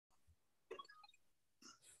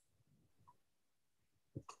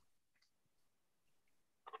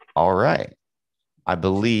I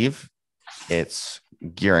believe it's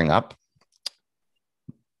gearing up.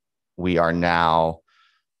 We are now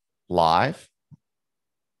live.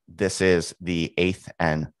 This is the 8th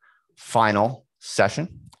and final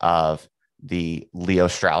session of the Leo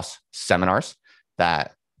Strauss seminars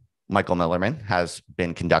that Michael Millerman has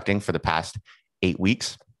been conducting for the past 8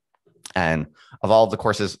 weeks. And of all of the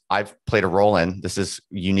courses I've played a role in, this is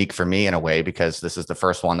unique for me in a way because this is the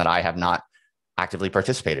first one that I have not actively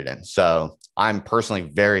participated in. So I'm personally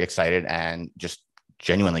very excited and just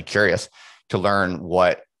genuinely curious to learn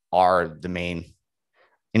what are the main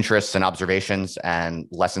interests and observations and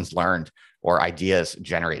lessons learned or ideas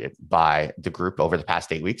generated by the group over the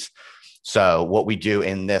past 8 weeks. So what we do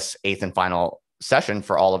in this 8th and final session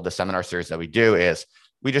for all of the seminar series that we do is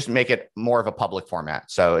we just make it more of a public format.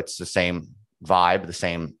 So it's the same vibe, the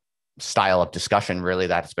same style of discussion really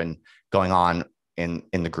that's been going on in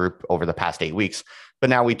the group over the past 8 weeks.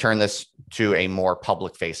 But now we turn this to a more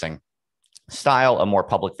public facing style, a more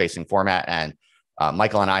public facing format. And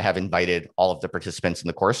Michael and I have invited all of the participants in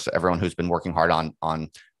the course, everyone who's been working hard on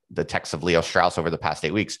the texts of Leo Strauss over the past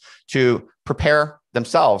 8 weeks, to prepare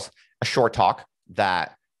themselves a short talk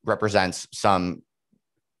that represents some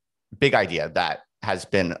big idea that has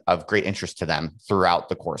been of great interest to them throughout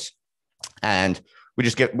the course. And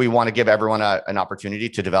we want to give everyone an opportunity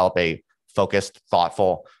to develop a focused,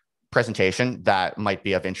 thoughtful presentation that might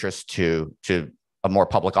be of interest to a more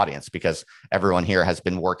public audience, because everyone here has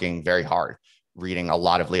been working very hard, reading a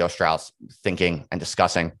lot of Leo Strauss, thinking and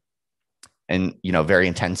discussing, and very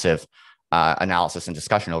intensive analysis and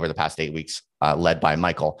discussion over the past 8 weeks, led by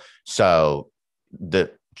Michael. So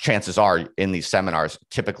the chances are in these seminars,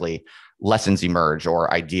 typically lessons emerge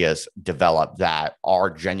or ideas develop that are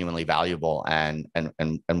genuinely valuable and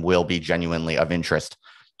will be genuinely of interest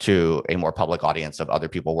to a more public audience of other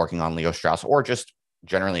people working on Leo Strauss or just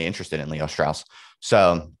generally interested in Leo Strauss.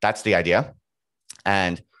 So that's the idea.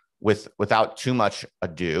 And without too much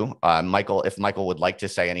ado, if Michael would like to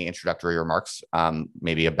say any introductory remarks,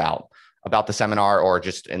 maybe about the seminar, or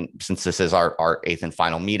just since this is our 8th and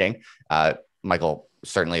final meeting, Michael,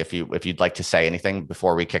 certainly if you'd like to say anything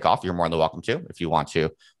before we kick off, you're more than welcome to. If you want to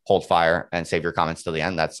hold fire and save your comments till the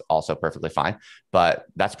end, that's also perfectly fine. But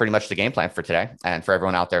that's pretty much the game plan for today. And for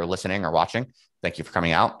everyone out there listening or watching, thank you for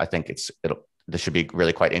coming out. I think this should be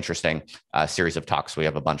really quite interesting series of talks. We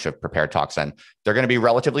have a bunch of prepared talks, and they're going to be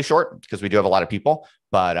relatively short because we do have a lot of people,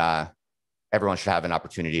 but everyone should have an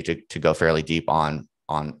opportunity to go fairly deep on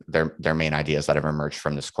their main ideas that have emerged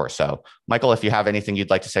from this course. So Michael, if you have anything you'd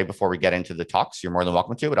like to say before we get into the talks, you're more than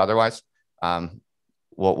welcome to, but otherwise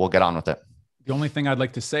we'll get on with it. The only thing I'd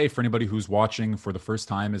like to say for anybody who's watching for the first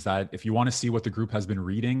time is that if you want to see what the group has been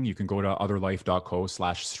reading, you can go to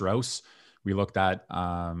otherlife.co/Strauss. We looked at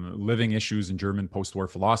Living Issues in German Post-War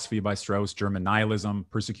Philosophy by Strauss, German Nihilism,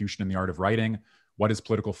 Persecution in the Art of Writing, What is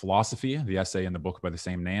Political Philosophy, the essay in the book by the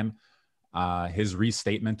same name, his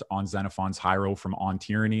restatement on Xenophon's Hiero from On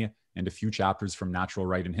Tyranny, and a few chapters from Natural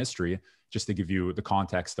Right and History, just to give you the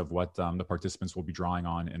context of what the participants will be drawing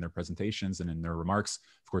on in their presentations and in their remarks.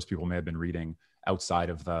 Of course, people may have been reading outside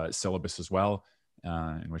of the syllabus as well,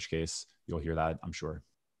 in which case you'll hear that, I'm sure.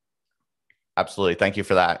 Absolutely. Thank you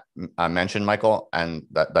for that mention, Michael. And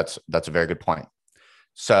that's a very good point.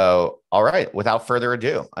 So, all right, without further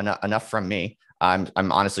ado, enough from me. I'm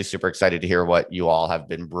honestly super excited to hear what you all have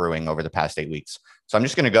been brewing over the past 8 weeks. So I'm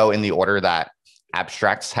just going to go in the order that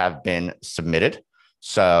abstracts have been submitted.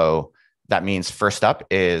 So that means first up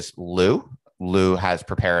is Lou. Lou has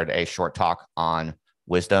prepared a short talk on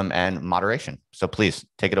wisdom and moderation. So please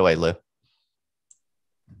take it away, Lou.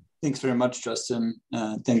 Thanks very much, Justin.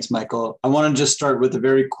 Thanks, Michael. I want to just start with a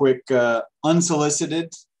very quick,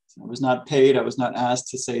 unsolicited, I was not paid, I was not asked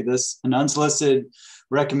to say this, an unsolicited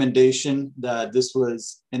recommendation that this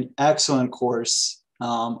was an excellent course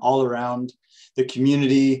all around. The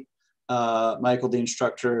community, Michael, the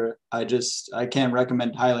instructor, I can't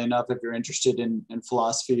recommend highly enough if you're interested in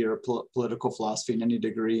philosophy or political philosophy in any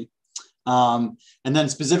degree. And then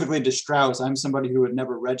specifically to Strauss, I'm somebody who had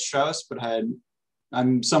never read Strauss, but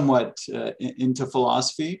I'm somewhat into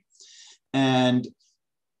philosophy, and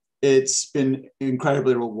it's been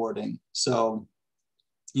incredibly rewarding. So,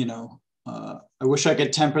 I wish I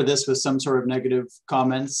could temper this with some sort of negative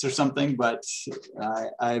comments or something, but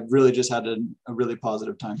I really just had a really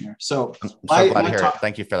positive time here. So I'm so glad to hear it.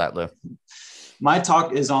 Thank you for that, Lou. My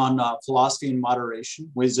talk is on philosophy and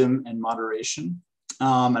moderation, wisdom and moderation.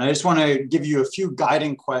 And I just want to give you a few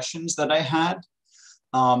guiding questions that I had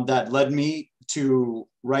that led me to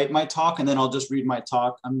write my talk, and then I'll just read my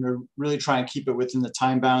talk. I'm going to really try and keep it within the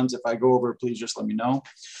time bounds. If I go over, please just let me know.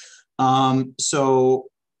 So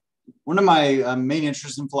one of my main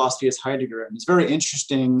interests in philosophy is Heidegger. And it's very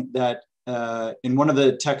interesting that in one of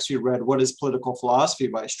the texts we read, What is Political Philosophy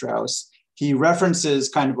by Strauss, he references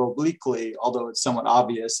kind of obliquely, although it's somewhat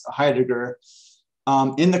obvious, Heidegger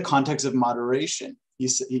in the context of moderation.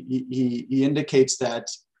 He indicates that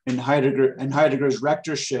in Heidegger's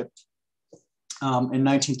rectorship in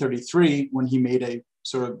 1933, when he made a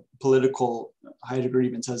sort of political, Heidegger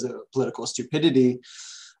even says a political stupidity,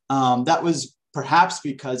 that was perhaps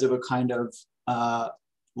because of a kind of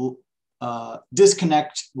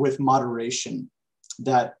disconnect with moderation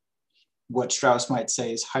that what Strauss might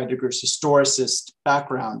say is Heidegger's historicist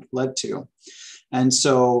background led to. And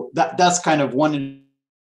so that's kind of one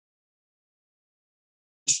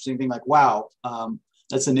interesting thing, like, wow,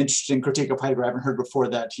 that's an interesting critique of Heidegger. I haven't heard before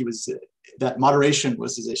that that moderation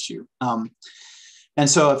was his issue. And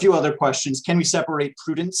so a few other questions. Can we separate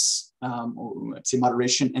prudence, or let's say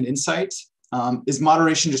moderation, and insight? Is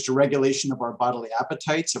moderation just a regulation of our bodily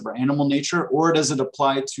appetites, of our animal nature, or does it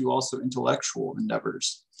apply to also intellectual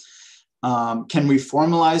endeavors? Can we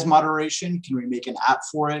formalize moderation? Can we make an app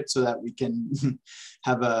for it so that we can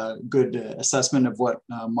have a good assessment of what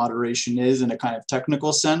moderation is in a kind of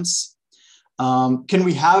technical sense? Can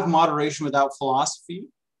we have moderation without philosophy?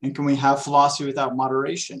 And can we have philosophy without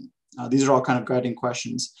moderation? These are all kind of guiding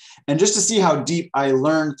questions. And just to see how deep I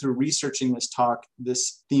learned through researching this talk,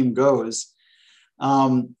 this theme goes,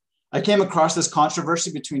 I came across this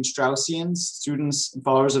controversy between Straussians, students and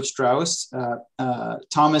followers of Strauss,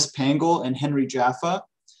 Thomas Pangel and Henry Jaffa,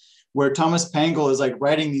 where Thomas Pangel is like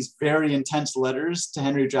writing these very intense letters to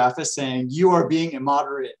Henry Jaffa saying, you are being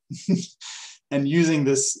immoderate, and using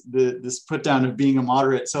this put down of being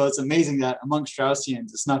immoderate. So it's amazing that among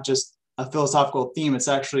Straussians, it's not just a philosophical theme, it's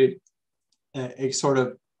actually a sort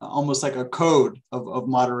of almost like a code of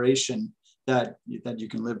moderation that you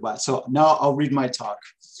can live by. So now I'll read my talk.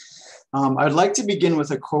 I'd like to begin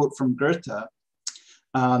with a quote from Goethe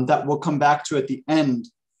that we'll come back to at the end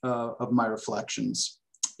of my reflections.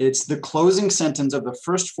 It's the closing sentence of the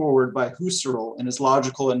first foreword by Husserl in his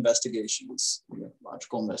Logical Investigations.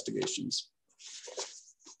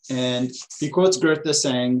 And he quotes Goethe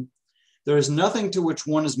saying, there is nothing to which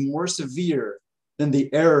one is more severe than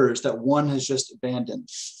the errors that one has just abandoned.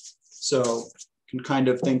 So you can kind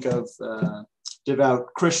of think of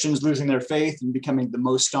devout Christians losing their faith and becoming the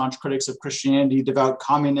most staunch critics of Christianity, devout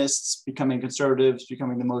communists becoming conservatives,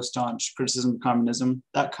 becoming the most staunch criticism of communism,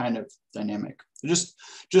 that kind of dynamic.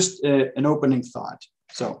 Just an opening thought.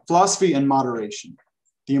 So philosophy and moderation,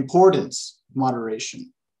 the importance of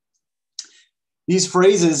moderation. These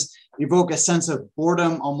phrases evoke a sense of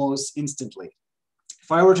boredom almost instantly.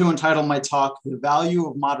 If I were to entitle my talk, The Value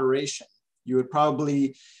of Moderation, you would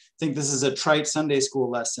probably think this is a trite Sunday school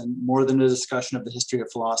lesson more than a discussion of the history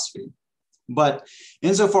of philosophy. But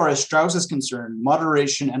insofar as Strauss is concerned,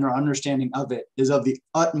 moderation and our understanding of it is of the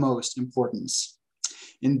utmost importance.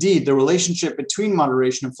 Indeed, the relationship between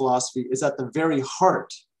moderation and philosophy is at the very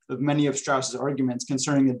heart of many of Strauss's arguments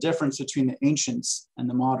concerning the difference between the ancients and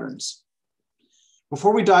the moderns.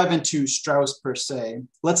 Before we dive into Strauss per se,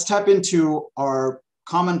 let's tap into our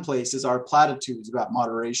commonplaces, our platitudes about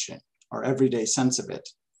moderation, our everyday sense of it.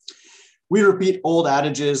 We repeat old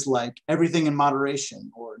adages like everything in moderation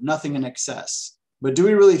or nothing in excess, but do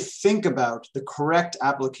we really think about the correct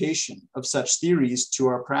application of such theories to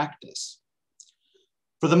our practice?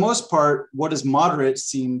 For the most part, what is moderate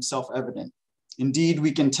seems self-evident. Indeed,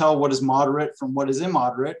 we can tell what is moderate from what is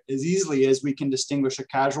immoderate as easily as we can distinguish a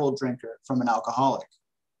casual drinker from an alcoholic.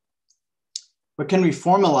 But can we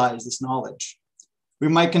formalize this knowledge? We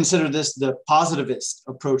might consider this the positivist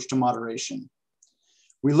approach to moderation.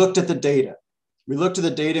 We looked at the data.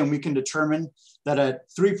 And we can determine that at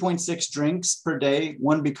 3.6 drinks per day,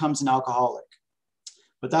 one becomes an alcoholic.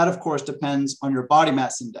 But that, of course, depends on your body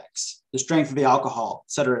mass index, the strength of the alcohol,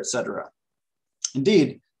 et cetera, et cetera.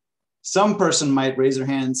 Indeed, some person might raise their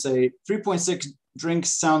hand and say 3.6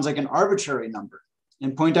 drinks sounds like an arbitrary number,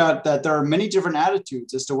 and point out that there are many different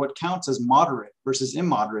attitudes as to what counts as moderate versus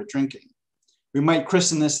immoderate drinking. We might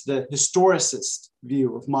christen this the historicist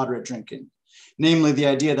view of moderate drinking, namely the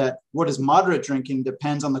idea that what is moderate drinking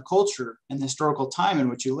depends on the culture and the historical time in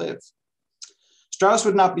which you live. Strauss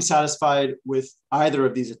would not be satisfied with either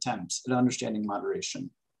of these attempts at understanding moderation.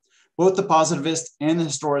 Both the positivist and the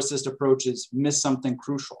historicist approaches miss something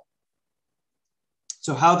crucial.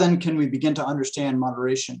 So how then can we begin to understand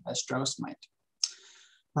moderation as Strauss might?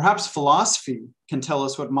 Perhaps philosophy can tell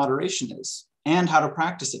us what moderation is and how to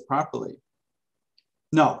practice it properly.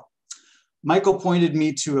 No, Michael pointed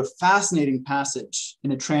me to a fascinating passage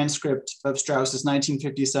in a transcript of Strauss's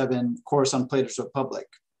 1957 course on Plato's Republic.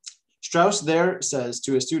 Strauss there says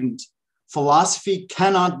to a student, philosophy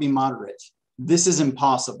cannot be moderate. This is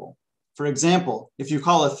impossible. For example, if you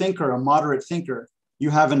call a thinker a moderate thinker, you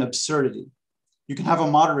have an absurdity. You can have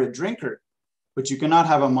a moderate drinker, but you cannot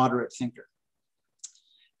have a moderate thinker.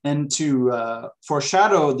 And to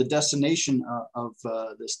foreshadow the destination of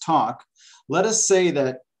this talk, let us say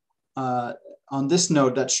that on this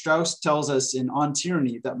note that Strauss tells us in On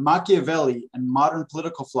Tyranny that Machiavelli and modern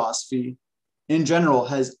political philosophy in general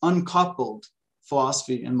has uncoupled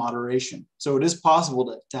philosophy and moderation. So it is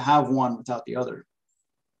possible to have one without the other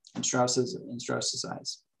in Strauss's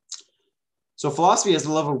eyes. So philosophy as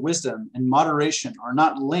the love of wisdom and moderation are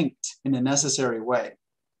not linked in a necessary way.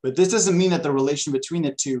 But this doesn't mean that the relation between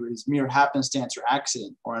the two is mere happenstance or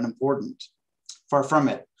accident or unimportant. Far from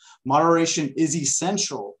it. Moderation is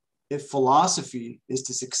essential if philosophy is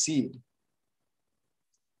to succeed.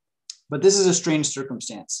 But this is a strange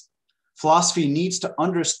circumstance. Philosophy needs to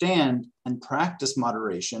understand and practice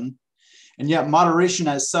moderation, and yet moderation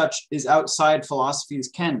as such is outside philosophy's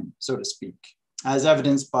ken, so to speak, as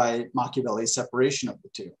evidenced by Machiavelli's separation of the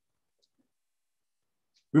two.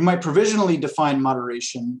 We might provisionally define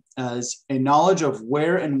moderation as a knowledge of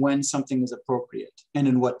where and when something is appropriate and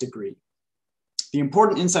in what degree. The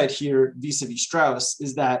important insight here vis-a-vis Strauss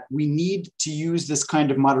is that we need to use this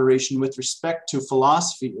kind of moderation with respect to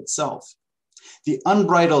philosophy itself. The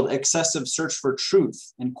unbridled, excessive search for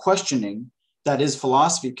truth and questioning that is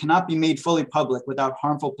philosophy cannot be made fully public without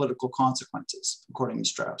harmful political consequences, according to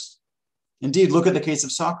Strauss. Indeed, look at the case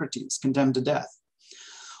of Socrates, condemned to death.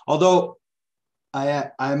 Although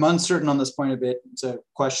I'm uncertain on this point a bit, it's a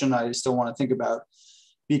question I still want to think about,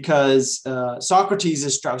 because Socrates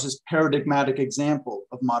is Strauss's paradigmatic example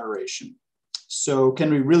of moderation. So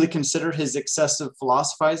can we really consider his excessive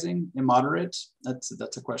philosophizing immoderate? That's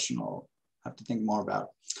a question I'll have to think more about.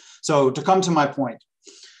 So to come to my point,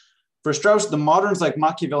 for Strauss, the moderns like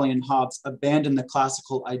Machiavelli and Hobbes abandon the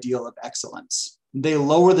classical ideal of excellence. They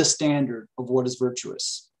lower the standard of what is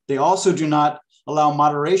virtuous. They also do not allow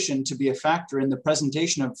moderation to be a factor in the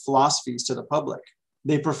presentation of philosophies to the public.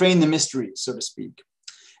 They profane the mysteries, so to speak,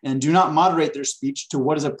 and do not moderate their speech to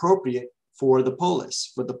what is appropriate for the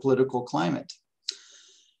polis, for the political climate.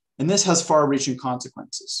 And this has far-reaching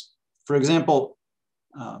consequences. For example,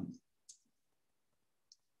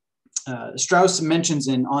 Strauss mentions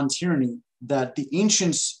in On Tyranny that the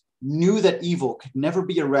ancients knew that evil could never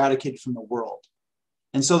be eradicated from the world.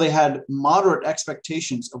 And so they had moderate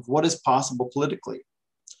expectations of what is possible politically.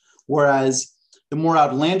 Whereas the more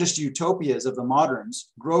outlandish utopias of the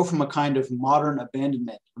moderns grow from a kind of modern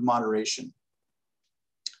abandonment of moderation.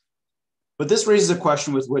 But this raises a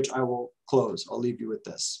question with which I will close. I'll leave you with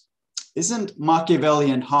this. Isn't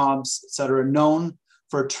Machiavelli and Hobbes, et cetera, known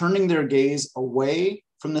for turning their gaze away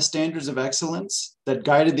from the standards of excellence that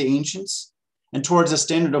guided the ancients and towards a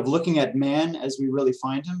standard of looking at man as we really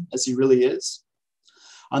find him, as he really is?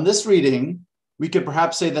 On this reading, we could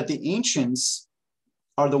perhaps say that the ancients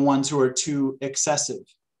are the ones who are too excessive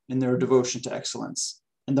in their devotion to excellence.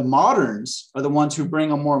 And the moderns are the ones who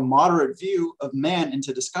bring a more moderate view of man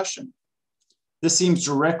into discussion. This seems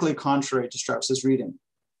directly contrary to Strauss's reading.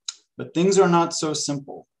 But things are not so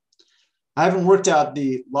simple. I haven't worked out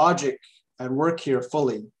the logic at work here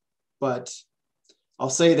fully, but I'll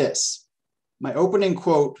say this. My opening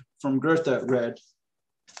quote from Goethe read,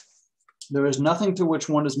 "There is nothing to which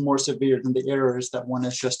one is more severe than the errors that one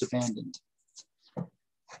has just abandoned."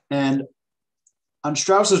 And on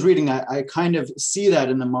Strauss's reading, I kind of see that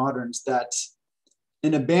in the moderns, that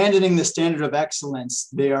in abandoning the standard of excellence,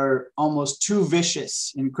 they are almost too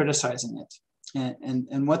vicious in criticizing it.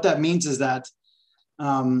 And what that means is that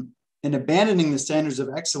in abandoning the standards of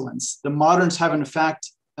excellence, the moderns have in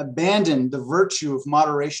fact abandoned the virtue of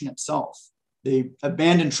moderation itself. They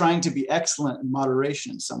abandon trying to be excellent in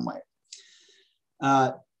moderation in some way.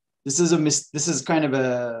 This is kind of a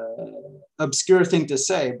obscure thing to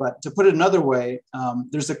say, but to put it another way,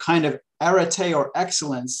 there's a kind of arete or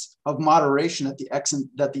excellence of moderation that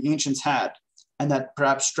the ancients had, and that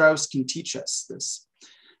perhaps Strauss can teach us this.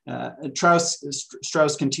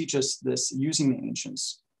 Strauss can teach us this using the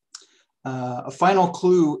ancients. A final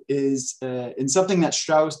clue is in something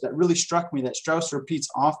that really struck me, that Strauss repeats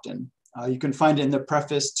often. You can find it in the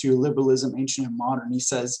preface to Liberalism, Ancient and Modern. He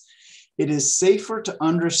says, "It is safer to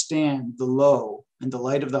understand the low and the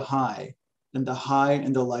light of the high than the high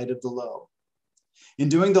and the light of the low. In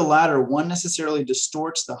doing the latter, one necessarily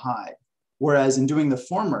distorts the high, whereas in doing the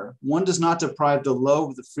former, one does not deprive the low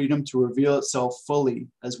of the freedom to reveal itself fully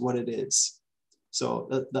as what it is."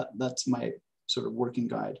 So that's my sort of working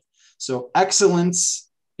guide. So excellence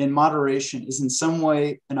in moderation is in some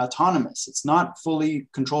way an autonomous. It's not fully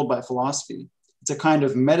controlled by philosophy. It's a kind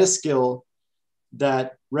of meta skill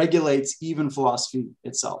that regulates even philosophy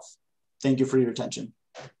itself. Thank you for your attention.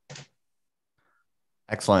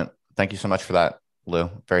 Excellent. Thank you so much for that, Lou.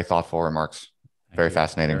 Very thoughtful remarks. Very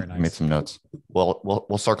fascinating. Very nice. Made some notes.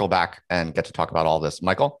 We'll circle back and get to talk about all this.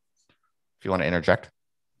 Michael, if you want to interject.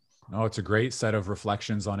 No, it's a great set of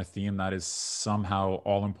reflections on a theme that is somehow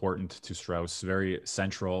all important to Strauss, very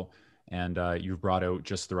central. And you've brought out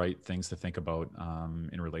just the right things to think about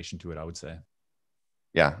in relation to it, I would say.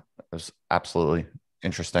 Yeah, it was absolutely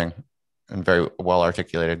interesting and very well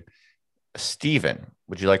articulated. Stephen,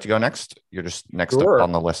 would you like to go next? You're just next Sure. up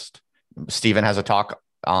on the list. Stephen has a talk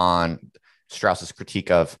on Strauss's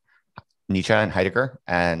critique of Nietzsche and Heidegger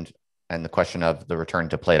and the question of the return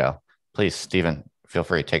to Plato. Please, Stephen, feel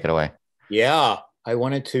free, take it away. Yeah, I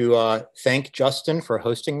wanted to thank Justin for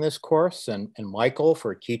hosting this course and Michael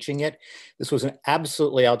for teaching it. This was an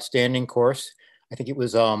absolutely outstanding course. I think it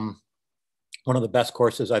was one of the best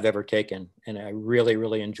courses I've ever taken, and I really,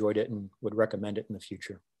 really enjoyed it and would recommend it in the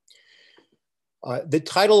future. The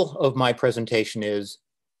title of my presentation is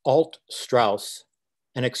Alt Strauss,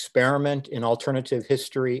 an experiment in alternative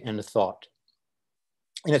history and thought.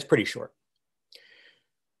 And it's pretty short.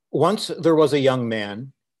 Once there was a young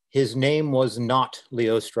man. His name was not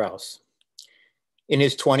Leo Strauss. In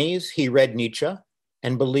his 20s, he read Nietzsche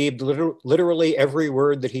and believed literally every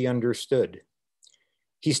word that he understood.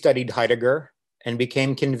 He studied Heidegger and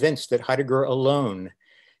became convinced that Heidegger alone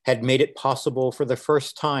had made it possible for the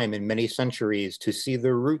first time in many centuries to see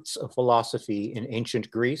the roots of philosophy in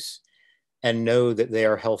ancient Greece and know that they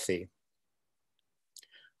are healthy.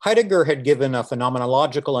 Heidegger had given a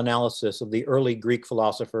phenomenological analysis of the early Greek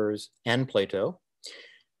philosophers and Plato,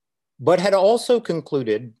 but had also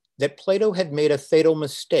concluded that Plato had made a fatal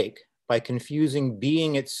mistake by confusing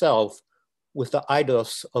being itself with the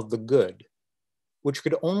eidos of the good, which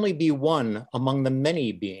could only be one among the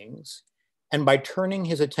many beings, and by turning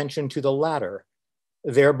his attention to the latter,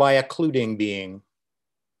 thereby occluding being.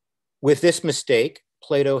 With this mistake,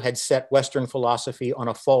 Plato had set Western philosophy on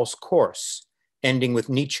a false course, ending with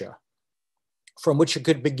Nietzsche, from which it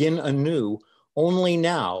could begin anew only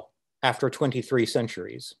now, after 23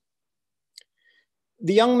 centuries.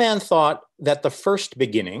 The young man thought that the first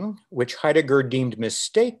beginning, which Heidegger deemed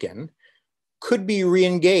mistaken, could be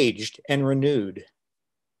re-engaged and renewed.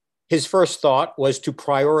 His first thought was to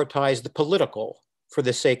prioritize the political for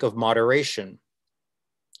the sake of moderation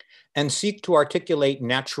and seek to articulate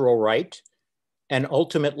natural right and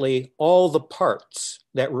ultimately all the parts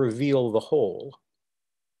that reveal the whole.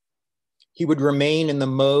 He would remain in the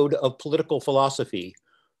mode of political philosophy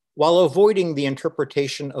while avoiding the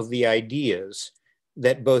interpretation of the ideas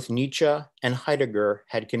that both Nietzsche and Heidegger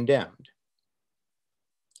had condemned.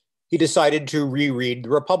 He decided to reread The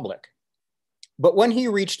Republic, but when he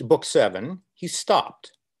reached book 7, he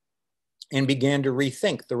stopped and began to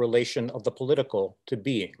rethink the relation of the political to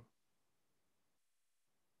being.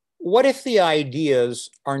 What if the ideas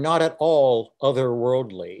are not at all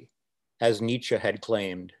otherworldly, as Nietzsche had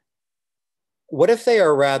claimed? What if they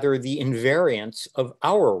are rather the invariance of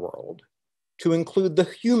our world, to include the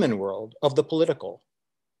human world of the political?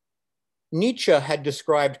 Nietzsche had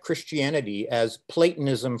described Christianity as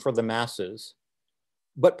Platonism for the masses,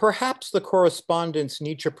 but perhaps the correspondence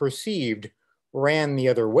Nietzsche perceived ran the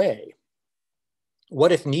other way.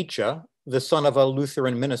 What if Nietzsche, the son of a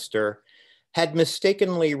Lutheran minister, had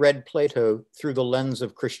mistakenly read Plato through the lens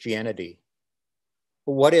of Christianity?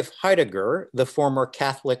 What if Heidegger, the former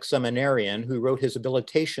Catholic seminarian who wrote his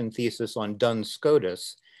habilitation thesis on Duns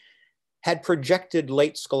Scotus, had projected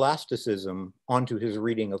late scholasticism onto his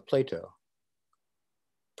reading of Plato?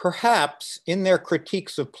 Perhaps in their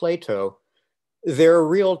critiques of Plato, their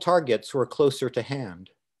real targets were closer to hand.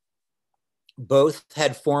 Both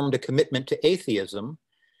had formed a commitment to atheism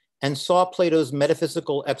and saw Plato's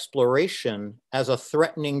metaphysical exploration as a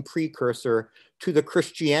threatening precursor to the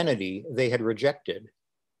Christianity they had rejected.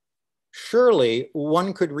 Surely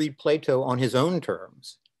one could read Plato on his own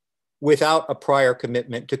terms, without a prior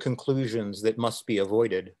commitment to conclusions that must be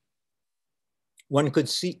avoided. One could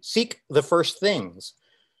seek the first things,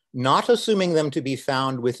 not assuming them to be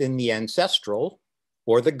found within the ancestral,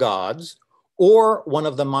 or the gods, or one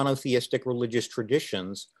of the monotheistic religious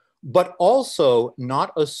traditions, but also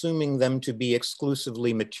not assuming them to be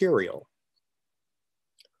exclusively material.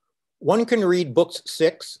 One can read books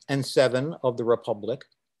 6 and 7 of the Republic,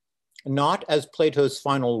 not as Plato's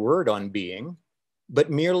final word on being,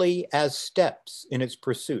 but merely as steps in its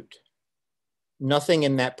pursuit. Nothing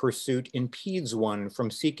in that pursuit impedes one from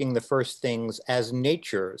seeking the first things as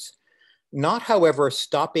natures, not, however,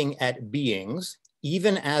 stopping at beings,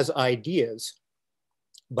 even as ideas,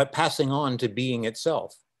 but passing on to being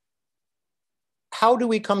itself. How do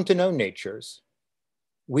we come to know natures?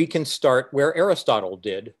 We can start where Aristotle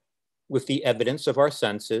did, with the evidence of our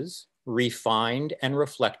senses, refined and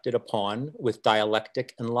reflected upon with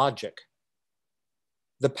dialectic and logic.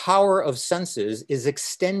 The power of senses is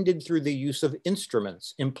extended through the use of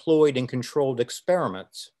instruments employed in controlled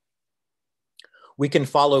experiments. We can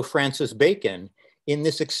follow Francis Bacon in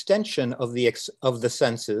this extension of the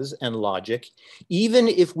senses and logic, even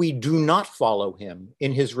if we do not follow him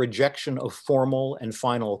in his rejection of formal and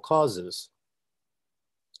final causes.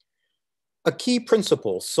 A key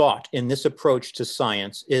principle sought in this approach to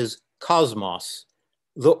science is cosmos,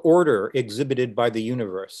 the order exhibited by the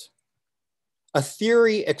universe. A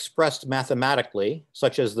theory expressed mathematically,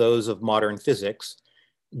 such as those of modern physics,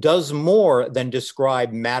 does more than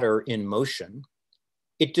describe matter in motion.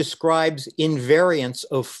 It describes invariance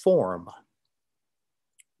of form.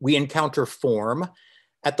 We encounter form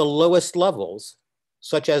at the lowest levels,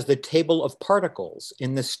 such as the table of particles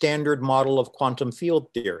in the standard model of quantum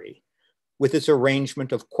field theory, with its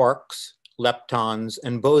arrangement of quarks, leptons,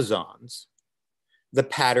 and bosons. The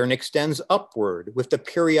pattern extends upward with the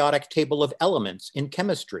periodic table of elements in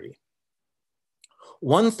chemistry.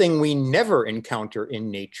 One thing we never encounter in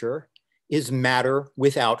nature is matter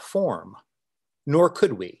without form, nor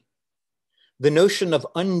could we. The notion of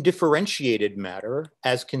undifferentiated matter,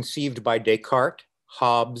 as conceived by Descartes,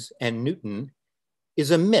 Hobbes, and Newton, is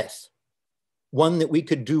a myth, one that we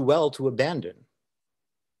could do well to abandon.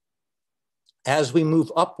 As we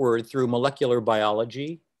move upward through molecular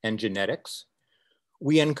biology and genetics,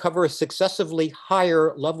 we uncover successively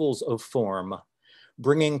higher levels of form,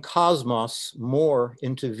 bringing cosmos more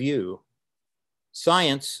into view.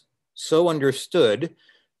 Science, so understood,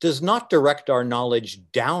 does not direct our knowledge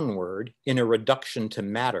downward in a reduction to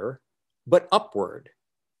matter, but upward,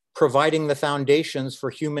 providing the foundations for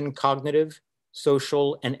human cognitive,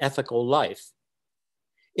 social, and ethical life.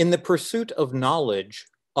 In the pursuit of knowledge,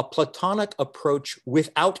 a Platonic approach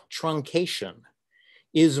without truncation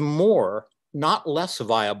is more, not less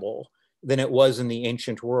viable than it was in the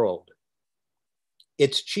ancient world.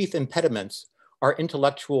 Its chief impediments are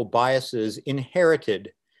intellectual biases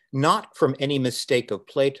inherited not from any mistake of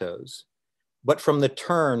Plato's, but from the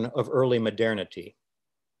turn of early modernity.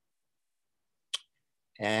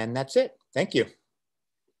 And that's it. Thank you.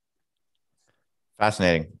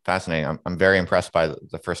 Fascinating, fascinating. I'm very impressed by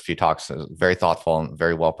the first few talks. It was very thoughtful and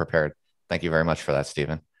very well prepared. Thank you very much for that,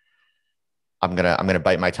 Stephen. I'm gonna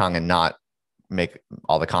bite my tongue and not make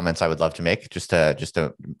all the comments I would love to make, just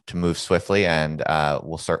to move swiftly, and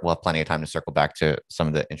we'll have plenty of time to circle back to some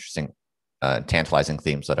of the interesting, tantalizing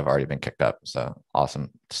themes that have already been kicked up. So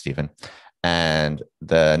awesome, Stephen. And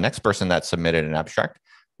the next person that submitted an abstract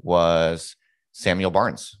was Samuel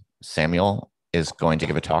Barnes. Samuel is going to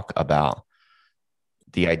give a talk about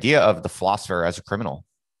the idea of the philosopher as a criminal.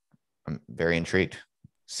 I'm very intrigued.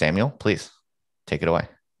 Samuel, please take it away.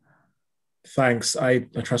 Thanks. I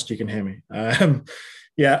trust you can hear me.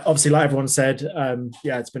 Yeah, obviously, like everyone said,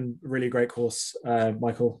 yeah, it's been a really great course.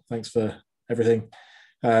 Michael, thanks for everything.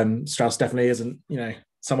 Strauss definitely isn't,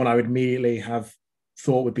 someone I would immediately have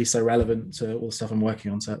thought would be so relevant to all the stuff I'm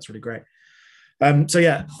working on. So that's really great. So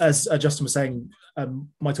yeah, as Justin was saying,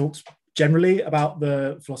 my talk's generally about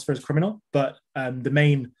the philosopher as criminal, but the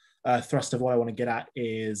main thrust of what I want to get at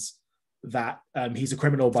is that he's a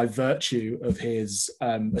criminal by virtue of his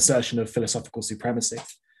assertion of philosophical supremacy,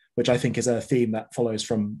 which I think is a theme that follows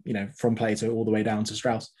from Plato all the way down to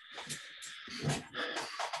Strauss.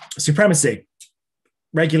 Supremacy,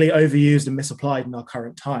 regularly overused and misapplied in our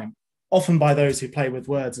current time, often by those who play with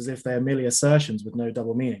words as if they are merely assertions with no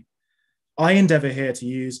double meaning. I endeavor here to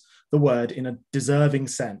use the word in a deserving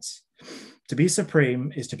sense. To be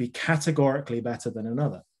supreme is to be categorically better than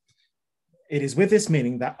another. It is with this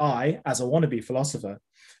meaning that I, as a wannabe philosopher,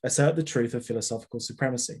 assert the truth of philosophical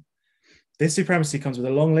supremacy. This supremacy comes with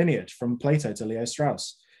a long lineage from Plato to Leo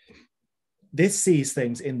Strauss. This sees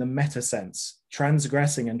things in the meta sense.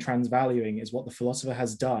 Transgressing and transvaluing is what the philosopher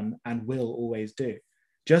has done and will always do,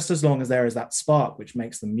 just as long as there is that spark which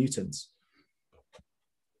makes them mutants.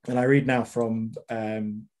 And I read now from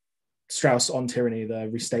Strauss on Tyranny, the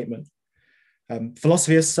restatement.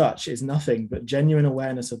 Philosophy as such is nothing but genuine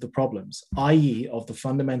awareness of the problems, i.e. of the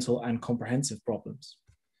fundamental and comprehensive problems.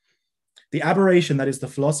 The aberration that is the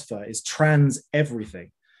philosopher is trans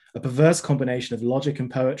everything, a perverse combination of logic and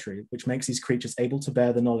poetry, which makes these creatures able to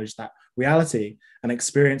bear the knowledge that reality and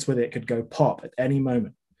experience with it could go pop at any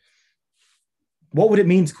moment. What would it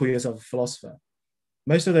mean to call yourself a philosopher?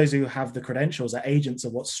 Most of those who have the credentials are agents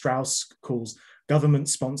of what Strauss calls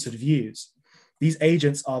government-sponsored views. These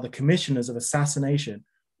agents are the commissioners of assassination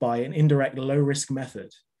by an indirect low-risk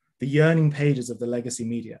method, the yearning pages of the legacy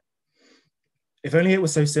media. If only it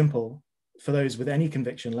was so simple for those with any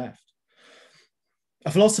conviction left.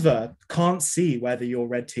 A philosopher can't see whether you're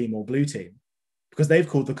red team or blue team because they've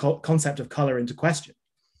called the concept of color into question.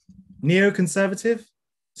 Neoconservative?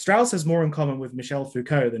 Strauss has more in common with Michel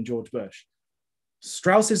Foucault than George Bush.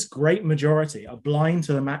 Strauss's great majority are blind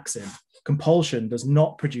to the maxim, compulsion does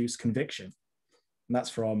not produce conviction. And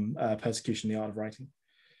that's from Persecution, the Art of Writing.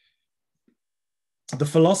 The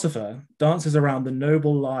philosopher dances around the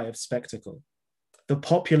noble lie of spectacle, the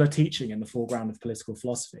popular teaching in the foreground of political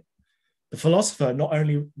philosophy. The philosopher not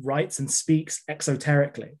only writes and speaks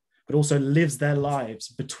exoterically, but also lives their lives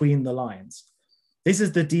between the lines. This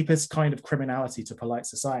is the deepest kind of criminality to polite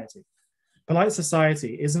society. Polite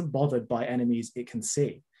society isn't bothered by enemies it can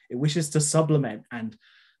see. It wishes to supplement and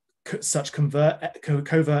such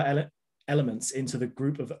covert elements into the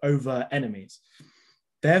group of overt enemies.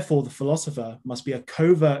 Therefore, the philosopher must be a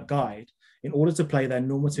covert guide in order to play their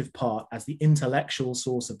normative part as the intellectual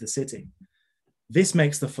source of the city. This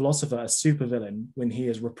makes the philosopher a supervillain when he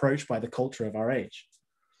is reproached by the culture of our age.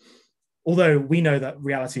 Although we know that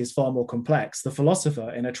reality is far more complex, the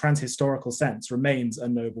philosopher, in a transhistorical sense, remains a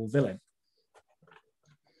noble villain.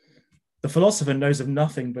 The philosopher knows of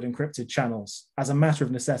nothing but encrypted channels as a matter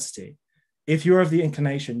of necessity. If you're of the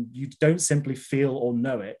inclination, you don't simply feel or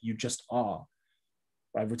know it, you just are.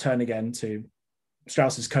 I return again to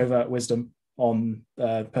Strauss's covert wisdom on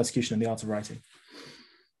persecution and the art of writing.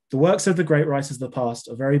 The works of the great writers of the past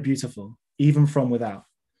are very beautiful, even from without,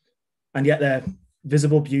 and yet their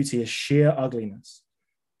visible beauty is sheer ugliness,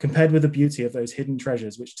 compared with the beauty of those hidden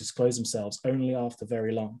treasures which disclose themselves only after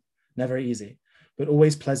very long, never easy, but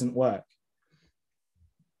always pleasant work.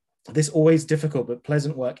 This always difficult but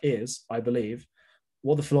pleasant work is, I believe,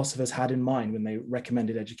 what the philosophers had in mind when they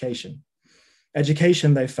recommended education.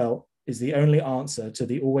 Education, they felt, is the only answer to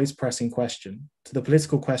the always pressing question, to the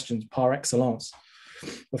political questions par excellence,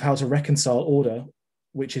 of how to reconcile order,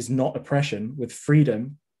 which is not oppression, with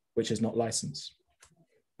freedom, which is not license.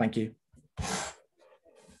 Thank you.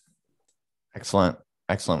 Excellent.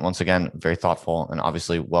 Excellent. Once again, very thoughtful and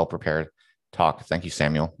obviously well-prepared talk. Thank you,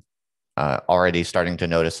 Samuel. Already starting to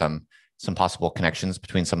notice some possible connections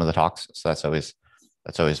between some of the talks. So that's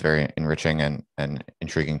always very enriching and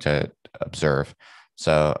intriguing to observe.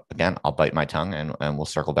 So again, I'll bite my tongue and we'll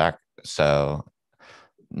circle back. So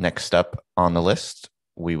next up on the list,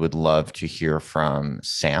 we would love to hear from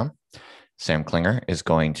Sam. Sam Klinger is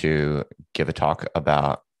going to give a talk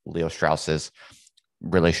about Leo Strauss's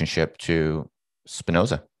relationship to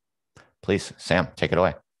Spinoza. Please, Sam, take it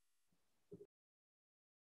away.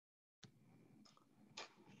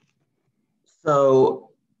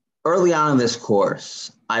 So early on in this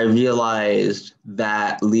course, I realized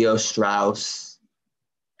that Leo Strauss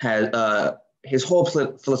had his whole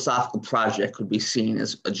philosophical project could be seen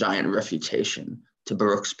as a giant refutation to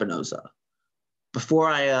Baruch Spinoza. Before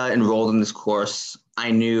I enrolled in this course,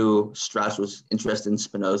 I knew Strauss was interested in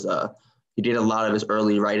Spinoza. He did a lot of his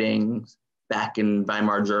early writings back in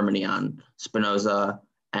Weimar, Germany on Spinoza,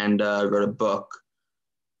 and wrote a book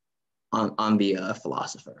on the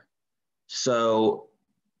philosopher. So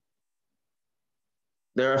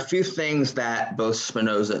there are a few things that both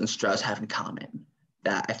Spinoza and Strauss have in common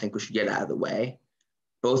that I think we should get out of the way.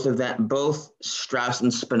 Both Strauss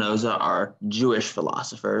and Spinoza are Jewish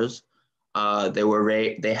philosophers. They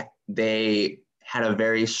had a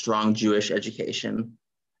very strong Jewish education,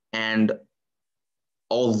 and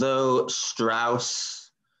although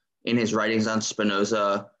Strauss, in his writings on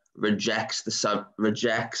Spinoza, rejects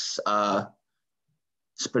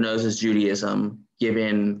Spinoza's Judaism,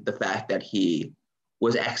 given the fact that he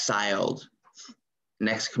was exiled and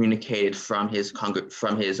excommunicated from his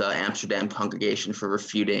Amsterdam congregation for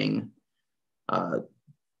refuting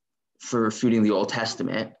the Old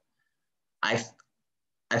Testament. I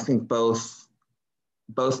think both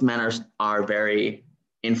men are very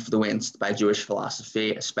influenced by Jewish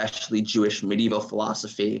philosophy, especially Jewish medieval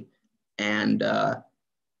philosophy, and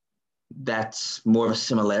that's more of a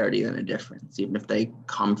similarity than a difference, even if they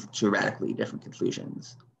come to radically different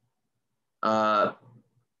conclusions. The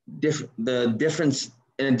difference,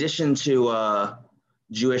 in addition to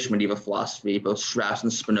Jewish medieval philosophy, both Strauss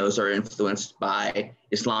and Spinoza are influenced by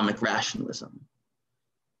Islamic rationalism.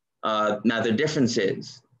 Now, the difference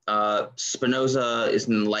is Spinoza is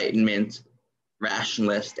an Enlightenment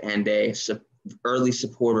rationalist and a early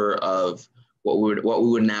supporter of what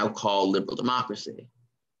we would now call liberal democracy.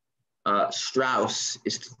 Strauss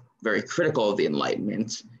is very critical of the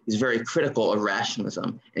Enlightenment. He's very critical of rationalism,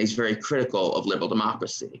 and he's very critical of liberal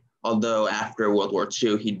democracy. Although after World War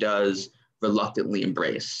II, he does reluctantly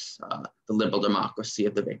embrace the liberal democracy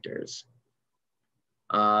of the victors.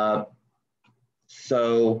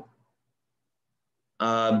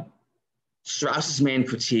 Strauss's main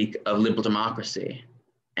critique of liberal democracy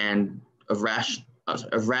and of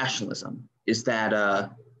rationalism is that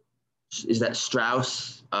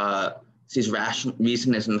Strauss sees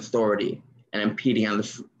reason as an authority and impeding on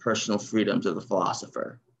the personal freedoms of the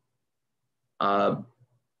philosopher.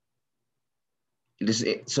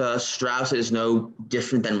 Strauss is no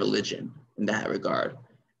different than religion in that regard,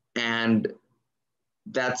 and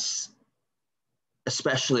that's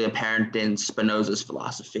especially apparent in Spinoza's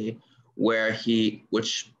philosophy, in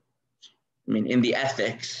the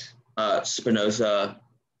Ethics, Spinoza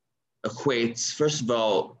equates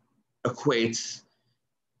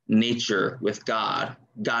nature with God.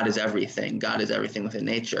 God is everything. God is everything within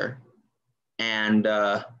nature, and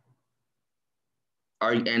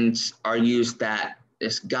argues that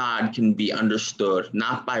this God can be understood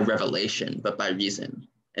not by revelation but by reason.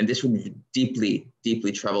 And this would deeply,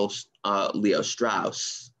 deeply trouble Leo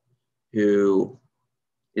Strauss, who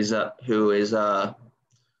is a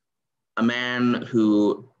man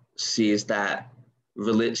who sees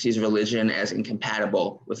religion as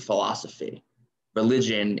incompatible with philosophy.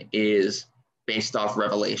 Religion is based off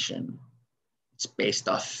revelation. It's based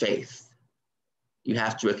off faith. You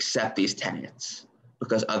have to accept these tenets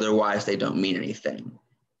because otherwise they don't mean anything.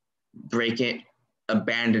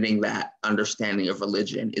 Abandoning that understanding of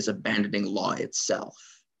religion is abandoning law itself,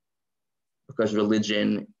 because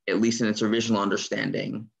religion, at least in its original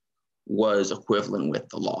understanding, was equivalent with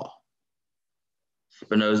the law.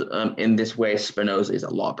 Spinoza, in this way, Spinoza is a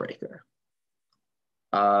lawbreaker.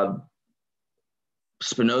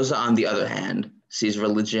 Spinoza, on the other hand, sees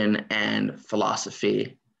religion and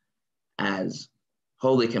philosophy as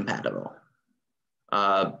wholly compatible.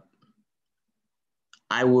 I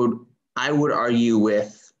would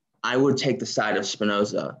take the side of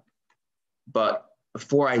Spinoza, but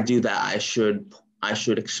before I do that, I should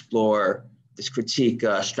explore this critique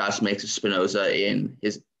Strauss makes of Spinoza in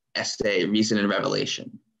his essay Reason and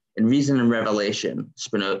Revelation. In Reason and Revelation,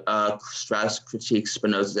 Strauss critiques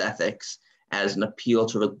Spinoza's ethics as an appeal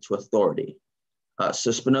to authority.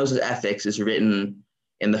 So Spinoza's ethics is written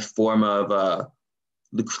in the form of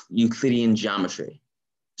Euclidean geometry.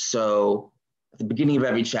 So at the beginning of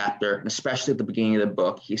every chapter, and especially at the beginning of the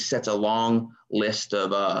book, he sets a long list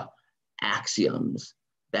of axioms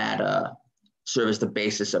that serve as the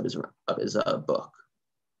basis of his book.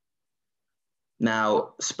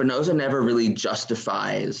 Now, Spinoza never really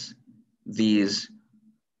justifies these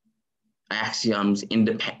axioms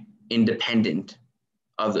independent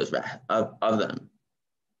of them.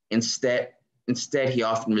 Instead, he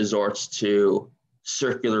often resorts to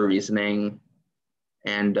circular reasoning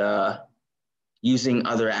and using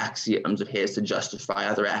other axioms of his to justify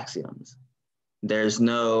other axioms. There's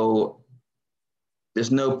no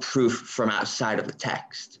proof from outside of the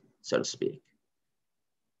text, so to speak.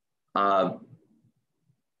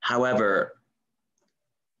 However,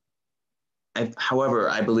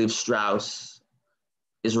 I believe Strauss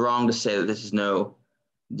is wrong to say that this is no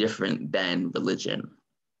different than religion,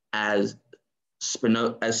 as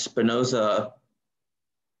Spinoza,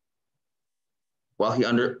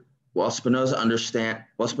 while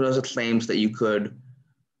Spinoza claims that you could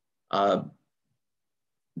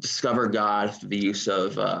discover God through the use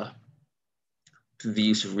of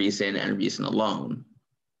reason and reason alone,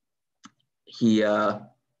 he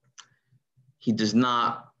does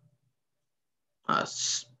not.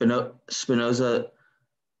 Spinoza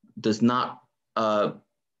does not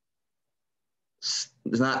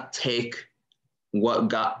take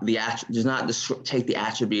take the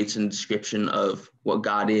attributes and description of what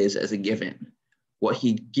God is as a given. What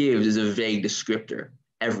he gives is a vague descriptor,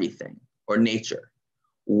 everything, or nature.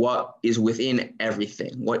 What is within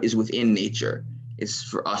everything, what is within nature, is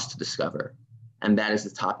for us to discover, and that is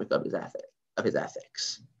the topic of his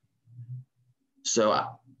ethics. So,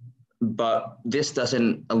 but this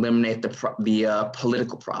doesn't eliminate the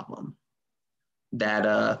political problem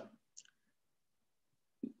that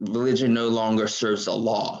religion no longer serves a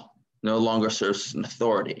law, no longer serves an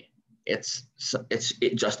authority. It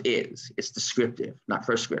just is. It's descriptive, not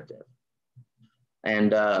prescriptive.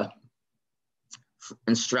 And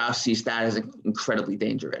Strauss sees that as incredibly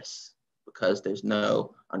dangerous because there's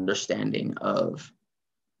no understanding of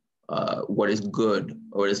what is good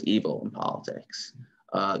or what is evil in politics.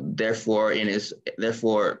 Therefore,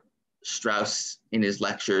 Strauss, in his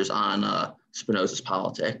lectures on Spinoza's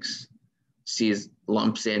politics,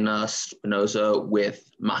 lumps in Spinoza with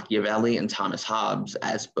Machiavelli and Thomas Hobbes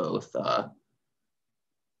as both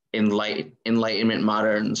Enlightenment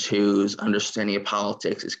moderns whose understanding of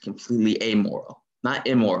politics is completely amoral, not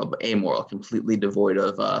immoral, but amoral, completely devoid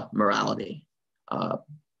of morality,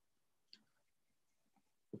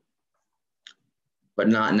 but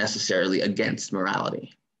not necessarily against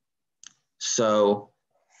morality. So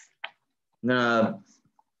I'm gonna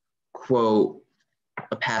quote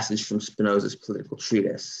a passage from Spinoza's Political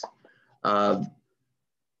Treatise.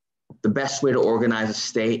 The best way to organize a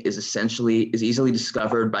state is easily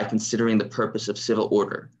discovered by considering the purpose of civil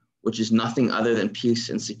order, which is nothing other than peace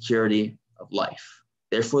and security of life.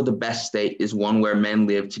 Therefore, the best state is one where men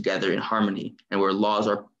live together in harmony and where laws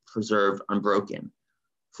are preserved unbroken.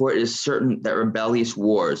 For it is certain that rebellious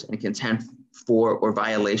wars and contempt for or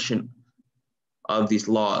violation of these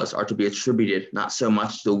laws are to be attributed not so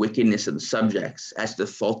much to the wickedness of the subjects as to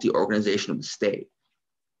the faulty organization of the state.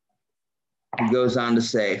 He goes on to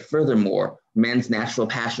say, furthermore, men's natural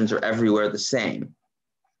passions are everywhere the same.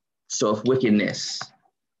 So if wickedness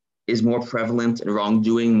is more prevalent and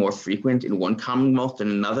wrongdoing more frequent in one commonwealth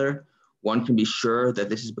than another, one can be sure that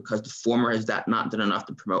this is because the former has not done enough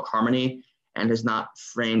to promote harmony and has not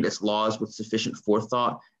framed its laws with sufficient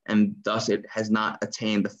forethought, and thus it has not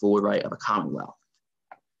attained the full right of a commonwealth.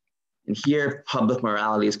 And here, public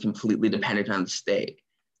morality is completely dependent on the state.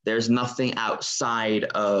 There's nothing outside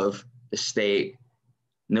of the state,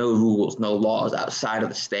 no rules, no laws outside of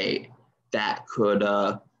the state that could,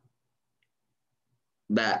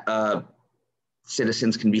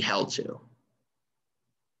 citizens can be held to.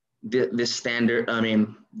 This standard,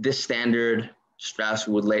 Strauss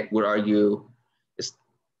would argue is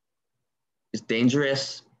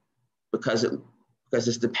dangerous because the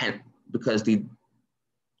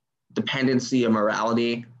dependency of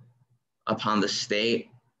morality upon the state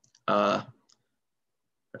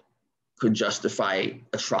could justify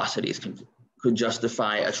atrocities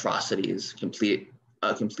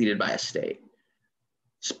completed by a state.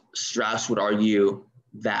 Strauss would argue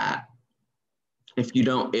that if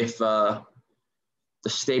the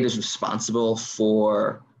state is responsible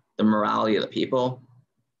for the morality of the people,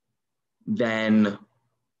 then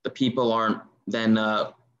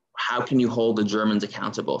how can you hold the Germans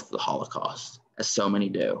accountable for the Holocaust, as so many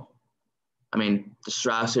do? I mean, to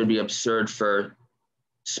Strauss, it would be absurd for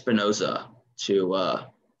Spinoza to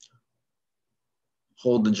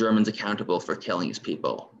hold the Germans accountable for killing his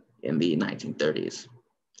people in the 1930s.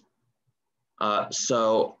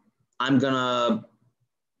 So I'm gonna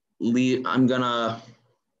leave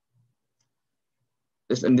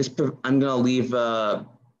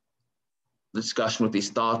discussion with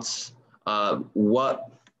these thoughts. How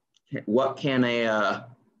can a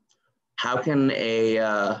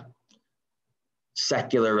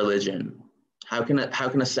secular religion,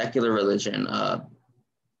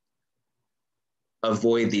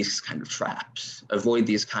 avoid these kind of traps, avoid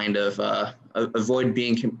being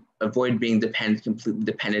completely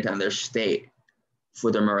dependent on their state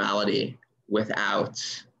for their morality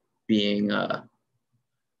without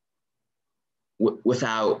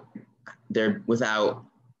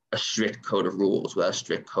a strict code of rules, without a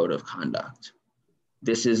strict code of conduct?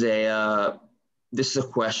 This is a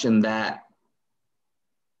question that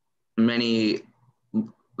many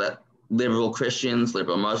liberal Christians,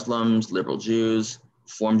 liberal Muslims, liberal Jews,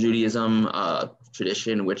 Reform Judaism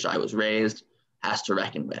tradition, which I was raised, has to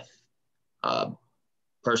reckon with.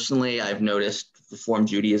 Personally, I've noticed Reform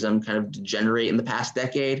Judaism kind of degenerate in the past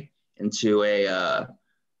decade into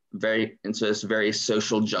this very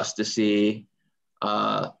social justice-y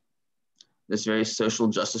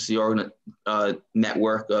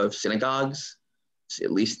network of synagogues,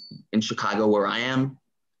 at least in Chicago where I am.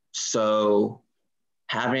 So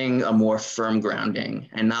having a more firm grounding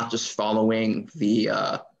and not just following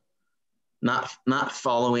not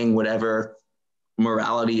following whatever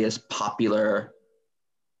morality is popular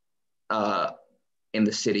in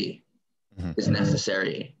the city is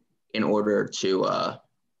necessary in order to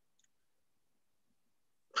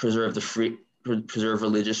preserve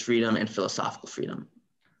religious freedom and philosophical freedom.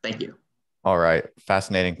 Thank you. All right,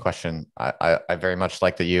 fascinating question. I very much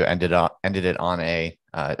like that you ended it on a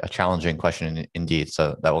challenging question indeed.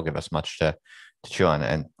 So that will give us much to chew on.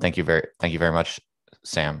 And thank you very much,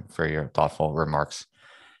 Sam, for your thoughtful remarks.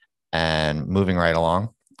 And moving right along,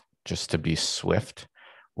 just to be swift,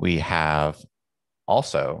 we have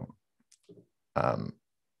also on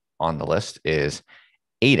the list is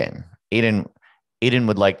Aiden. Aiden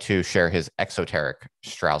would like to share his exoteric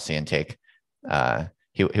Straussian take.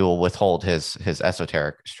 He will withhold his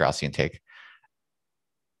esoteric Straussian take.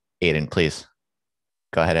 Aiden, please.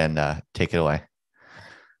 go ahead and take it away.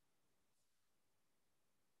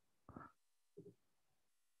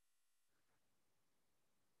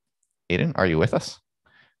 Aiden, are you with us?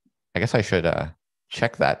 I guess I should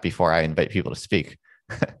check that before I invite people to speak.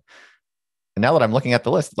 And now that I'm looking at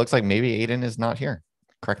the list, it looks like maybe Aiden is not here.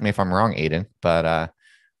 Correct me if I'm wrong, Aiden, but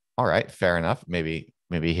all right, fair enough. Maybe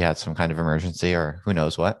he had some kind of emergency or who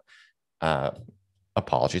knows what.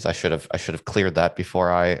 Apologies. I should have cleared that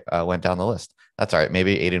before I went down the list. That's all right.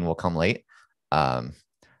 Maybe Aiden will come late.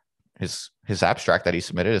 His abstract that he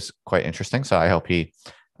submitted is quite interesting, so I hope he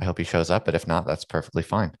shows up. But if not, that's perfectly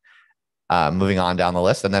fine. Moving on down the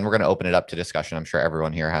list, and then we're going to open it up to discussion. I'm sure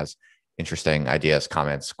everyone here has interesting ideas,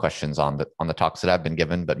 comments, questions on the talks that have been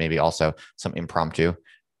given, but maybe also some impromptu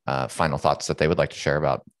final thoughts that they would like to share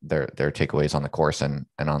about their takeaways on the course and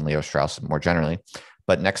on Leo Strauss more generally.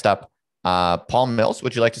 But next up, Paul Mills,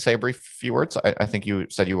 would you like to say a brief few words? I think you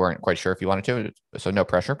said you weren't quite sure if you wanted to, so no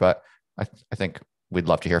pressure, but I think we'd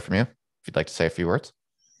love to hear from you if you'd like to say a few words.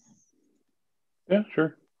 Yeah,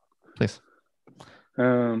 sure. Please.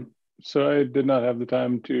 So I did not have the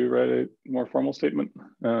time to write a more formal statement,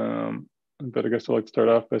 but I guess I'd like to start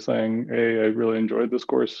off by saying, I really enjoyed this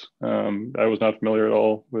course. I was not familiar at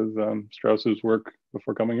all with Strauss's work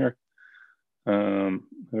before coming here. It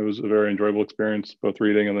was a very enjoyable experience, both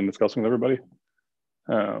reading and then discussing with everybody.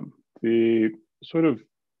 The sort of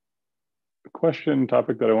question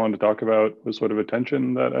topic that I wanted to talk about was sort of a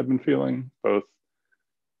tension that I've been feeling, both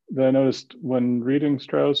that I noticed when reading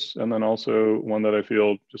Strauss, and then also one that I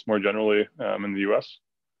feel just more generally in the US.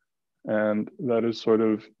 And that is sort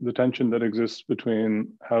of the tension that exists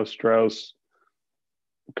between how Strauss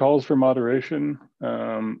calls for moderation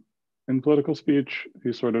in political speech.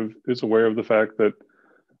 He sort of is aware of the fact that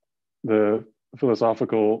the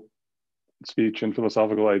philosophical speech and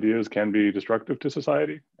philosophical ideas can be destructive to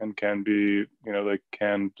society and can be, they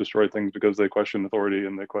can destroy things because they question authority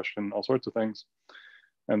and they question all sorts of things.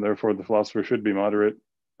 And therefore the philosopher should be moderate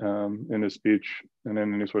in his speech and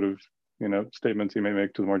in any sort of, statements he may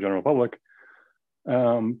make to the more general public.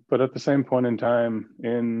 But at the same point in time,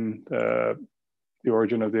 in the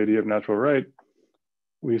origin of the idea of natural right,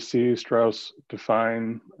 we see Strauss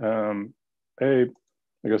define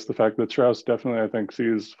I guess the fact that Strauss definitely, I think,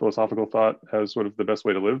 sees philosophical thought as sort of the best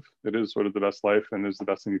way to live. It is sort of the best life and is the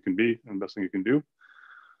best thing you can be and the best thing you can do.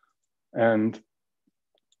 And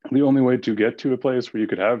the only way to get to a place where you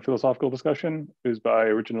could have philosophical discussion is by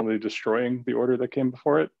originally destroying the order that came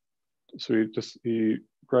before it. So he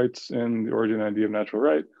writes in The Origin and Idea of Natural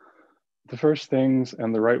Right, the first things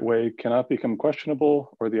and the right way cannot become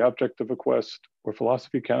questionable or the object of a quest, or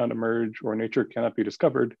philosophy cannot emerge or nature cannot be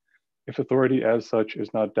discovered if authority as such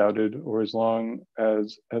is not doubted, or as long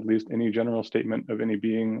as at least any general statement of any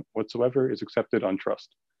being whatsoever is accepted on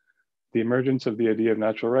trust. The emergence of the idea of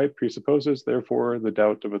natural right presupposes, therefore, the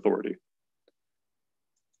doubt of authority.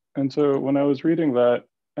 And so when I was reading that,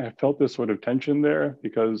 I felt this sort of tension there,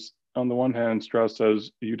 because on the one hand, Strauss says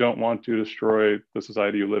you don't want to destroy the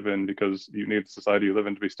society you live in because you need the society you live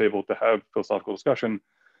in to be stable to have philosophical discussion.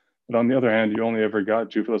 But on the other hand, you only ever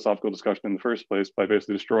got to philosophical discussion in the first place by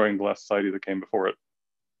basically destroying the last society that came before it.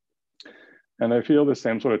 And I feel the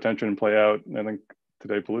same sort of tension play out, I think,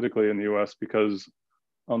 today politically in the US, because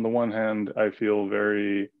on the one hand, I feel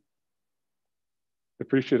very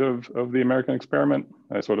appreciative of the American experiment.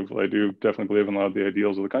 I do definitely believe in a lot of the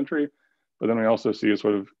ideals of the country, but then we also see a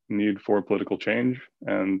sort of need for political change,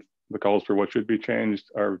 and the calls for what should be changed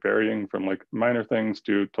are varying from like minor things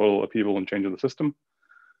to total upheaval and change of the system.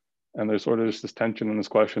 And there's sort of just this tension in this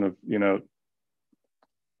question of,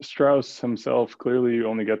 Strauss himself, clearly you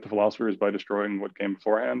only get the philosophers by destroying what came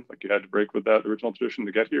beforehand. Like you had to break with that original tradition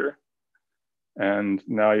to get here. And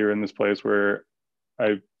now you're in this place where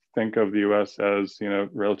I think of the US as,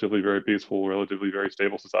 relatively very peaceful, relatively very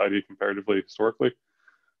stable society comparatively historically.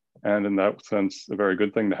 And in that sense, a very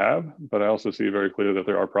good thing to have. But I also see very clearly that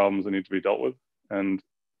there are problems that need to be dealt with. And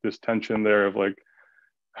this tension there of like,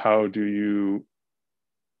 how do you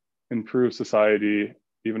improve society,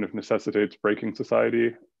 even if necessitates breaking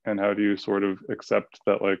society? And how do you sort of accept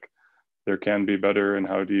that like there can be better, and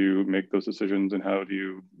how do you make those decisions and how do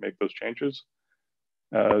you make those changes?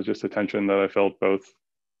 Just a tension that I felt both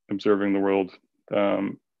observing the world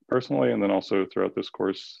personally and then also throughout this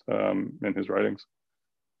course in his writings.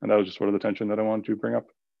 And that was just sort of the tension that I wanted to bring up.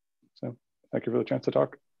 So thank you for the chance to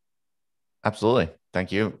talk. Absolutely.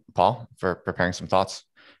 Thank you, Paul, for preparing some thoughts.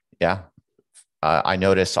 Yeah. I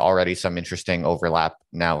notice already some interesting overlap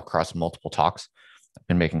now across multiple talks. I've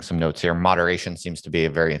been making some notes here. Moderation seems to be a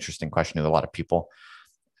very interesting question to a lot of people.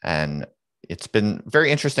 And it's been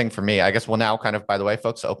very interesting for me. I guess we'll now kind of, by the way,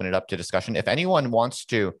 folks, open it up to discussion. If anyone wants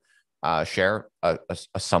to share a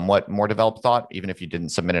somewhat more developed thought, even if you didn't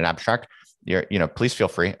submit an abstract, please feel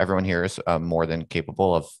free. Everyone here is more than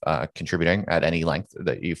capable of contributing at any length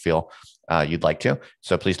that you feel you'd like to.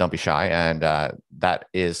 So please don't be shy. And that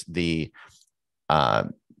is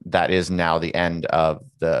now the end of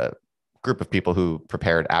the group of people who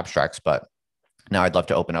prepared abstracts. But now I'd love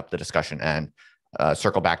to open up the discussion and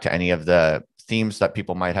circle back to any of the themes that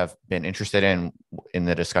people might have been interested in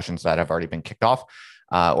the discussions that have already been kicked off,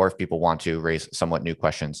 or if people want to raise somewhat new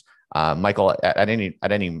questions. Michael, at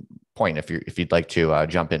any point, if you'd like to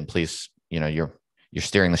jump in, please. You're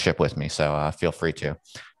steering the ship with me, so feel free to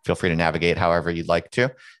navigate however you'd like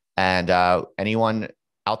to. And anyone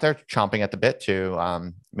out there chomping at the bit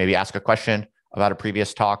to maybe ask a question about a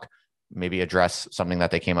previous talk, maybe address something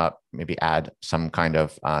that they came up, maybe add some kind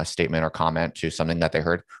of statement or comment to something that they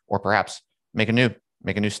heard, or perhaps make a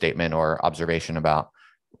new statement or observation about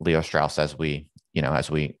Leo Strauss as we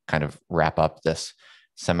kind of wrap up this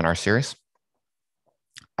seminar series.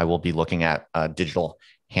 I will be looking at digital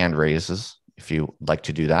hand raises if you would like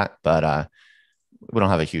to do that, but we don't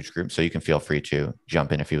have a huge group, so you can feel free to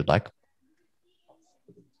jump in if you would like.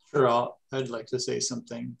 Sure, I'd like to say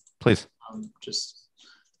something. Please. Just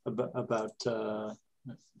about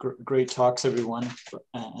great talks, everyone,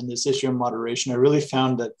 and this issue of moderation. I really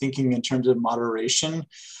found that thinking in terms of moderation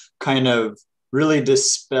kind of really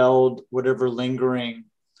dispelled whatever lingering,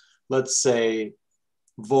 let's say,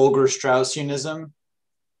 vulgar Straussianism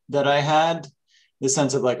that I had. The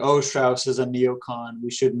sense of like, oh, Strauss is a neocon.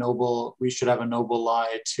 We should have a noble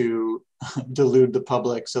lie to delude the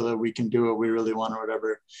public so that we can do what we really want or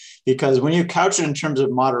whatever. Because when you couch it in terms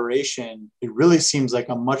of moderation, it really seems like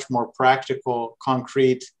a much more practical,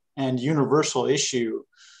 concrete, and universal issue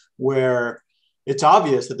where it's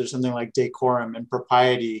obvious that there's something like decorum and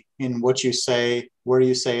propriety in what you say, where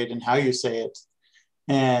you say it, and how you say it.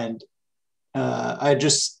 And I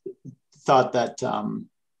just thought that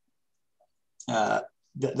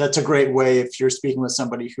that's a great way if you're speaking with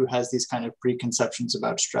somebody who has these kind of preconceptions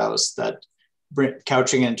about Strauss, that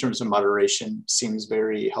couching in terms of moderation seems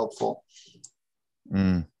very helpful.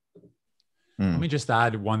 Let me just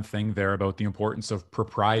add one thing there about the importance of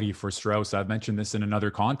propriety for Strauss. I've mentioned this in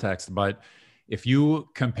another context, but if you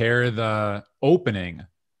compare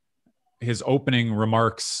his opening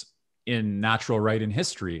remarks in Natural Right and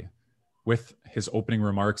History with his opening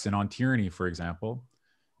remarks in On Tyranny, for example,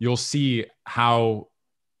 you'll see how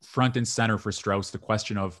front and center for Strauss the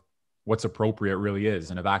question of what's appropriate really is,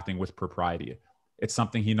 and of acting with propriety. It's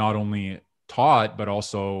something he not only taught, but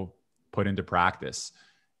also put into practice.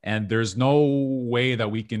 And there's no way that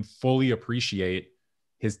we can fully appreciate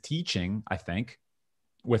his teaching, I think,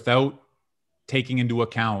 without taking into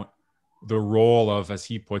account the role of, as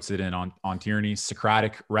he puts it in On Tyranny,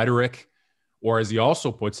 Socratic rhetoric, or as he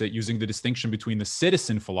also puts it, using the distinction between the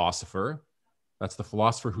citizen philosopher, that's the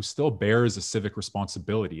philosopher who still bears a civic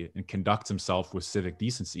responsibility and conducts himself with civic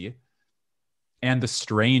decency, and the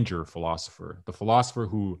stranger philosopher, the philosopher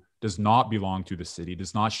who does not belong to the city,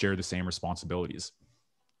 does not share the same responsibilities.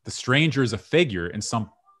 The stranger is a figure in some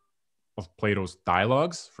of Plato's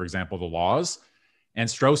dialogues, for example, the Laws, and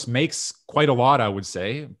Strauss makes quite a lot, I would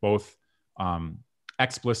say, both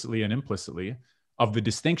explicitly and implicitly, of the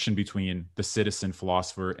distinction between the citizen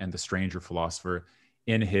philosopher and the stranger philosopher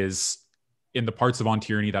in the parts of On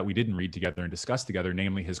Tyranny that we didn't read together and discuss together,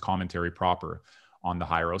 namely his commentary proper on the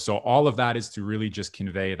Hiero. So all of that is to really just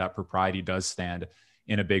convey that propriety does stand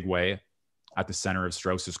in a big way at the center of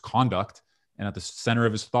Strauss's conduct and at the center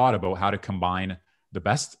of his thought about how to combine the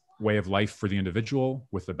best way of life for the individual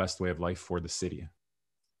with the best way of life for the city.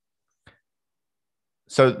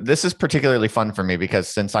 So this is particularly fun for me because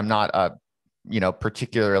since I'm not a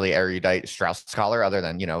particularly erudite Strauss scholar, other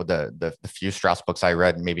than the few Strauss books I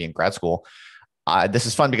read maybe in grad school, this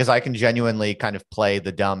is fun because I can genuinely kind of play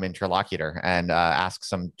the dumb interlocutor and ask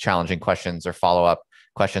some challenging questions or follow up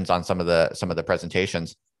questions on some of the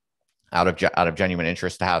presentations out of genuine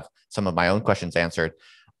interest to have some of my own questions answered.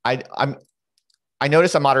 I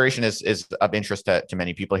notice that moderation is of interest to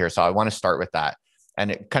many people here, so I want to start with that.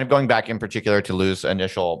 And kind of going back in particular to Lou's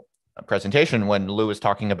initial presentation, when Lou was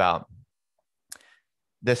talking about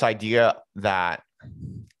this idea that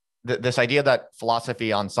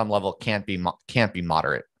philosophy on some level can't be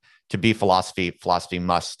moderate. To be philosophy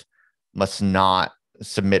must not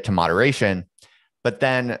submit to moderation. But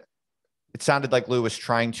then it sounded like Lou was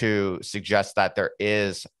trying to suggest that there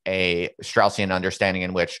is a Straussian understanding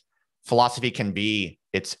in which philosophy can be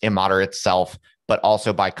its immoderate self, but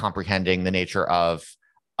also by comprehending the nature of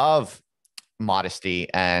modesty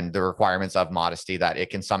and the requirements of modesty, that it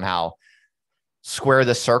can somehow square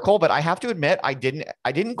the circle. But I have to admit, I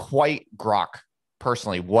didn't quite grok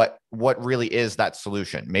personally what really is that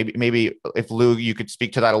solution. Maybe if Lou, you could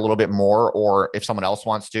speak to that a little bit more, or if someone else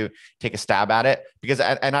wants to take a stab at it, because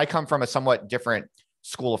and I come from a somewhat different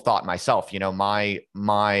school of thought myself. You know, my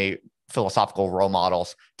philosophical role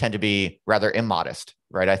models tend to be rather immodest,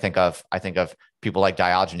 right? I think of people like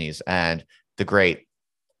Diogenes and the great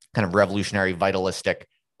kind of revolutionary vitalistic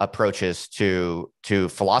approaches to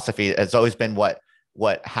philosophy. It's always been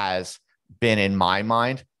what has been in my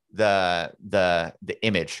mind the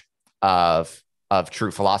image of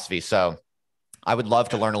true philosophy. So I would love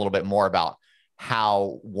to learn a little bit more about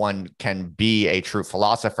how one can be a true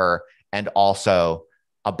philosopher and also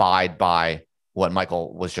abide by what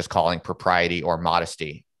Michael was just calling propriety or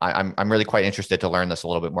modesty. I'm really quite interested to learn this a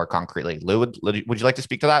little bit more concretely. Lou, would you like to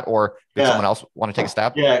speak to that, or did someone else want to take a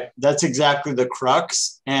stab? Yeah, that's exactly the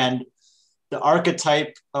crux. And the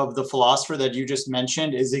archetype of the philosopher that you just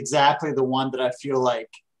mentioned is exactly the one that I feel like,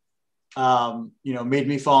 made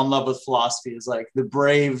me fall in love with philosophy, is like the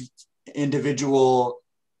brave individual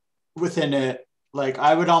within it. Like,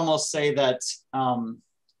 I would almost say that,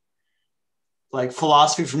 like,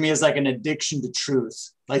 philosophy for me is like an addiction to truth.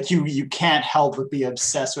 Like you can't help but be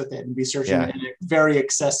obsessed with it and be searching in a very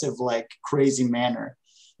excessive, like, crazy manner.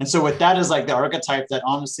 And so with that is like the archetype that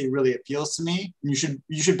honestly really appeals to me. And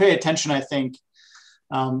you should pay attention, I think,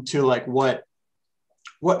 to like what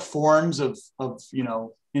forms of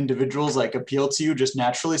individuals like appeal to you just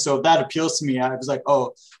naturally. So if that appeals to me, I was like,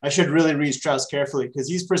 oh, I should really read Strauss carefully, because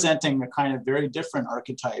he's presenting a kind of very different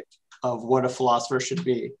archetype of what a philosopher should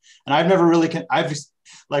be. And I've never really,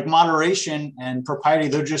 like, moderation and propriety,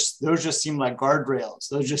 those just seem like guardrails.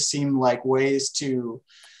 Those just seem like ways to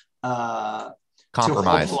compromise, to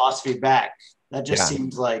hold philosophy back. That just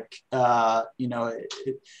seems like, but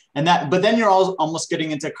then you're almost getting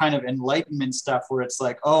into kind of enlightenment stuff where it's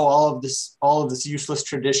like, oh, all of this useless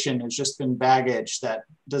tradition has just been baggage that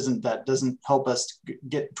doesn't help us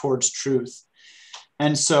get towards truth.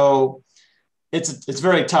 And so it's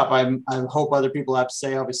very tough. I hope other people have to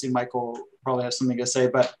say. Obviously, Michael probably has something to say,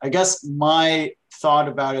 but I guess my thought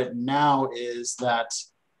about it now is that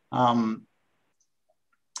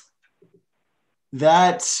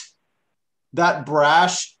that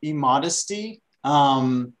brash immodesty,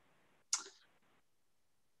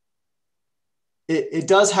 it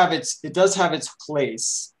does have its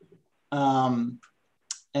place, and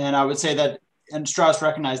I would say that, and Strauss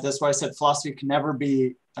recognized that's why I said philosophy can never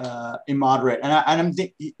be immoderate. And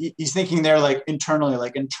he's thinking there like internally,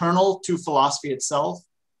 like internal to philosophy itself,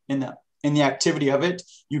 in the activity of it,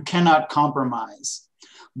 you cannot compromise.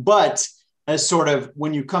 But as sort of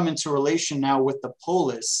when you come into relation now with the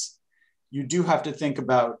polis, you do have to think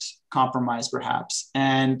about compromise perhaps.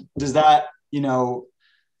 And does that,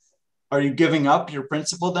 are you giving up your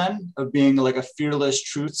principle then of being like a fearless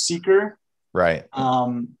truth seeker? Right.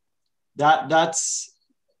 That's,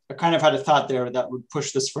 I kind of had a thought there that would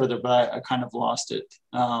push this further, but I kind of lost it.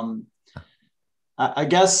 I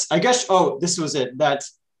guess, oh, this was it. That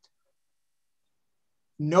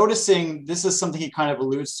noticing, this is something he kind of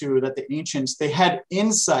alludes to, that the ancients, they had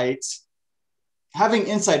having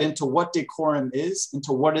insight into what decorum is,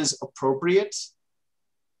 into what is appropriate,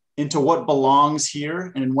 into what belongs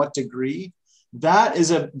here and in what degree. That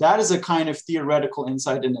is a kind of theoretical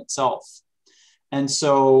insight in itself. And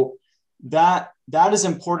so that is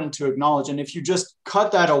important to acknowledge. And if you just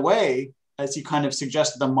cut that away, as he kind of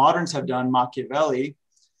suggested the moderns have done, Machiavelli,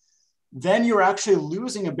 then you're actually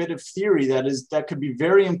losing a bit of theory that could be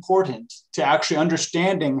very important to actually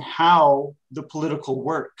understanding how the political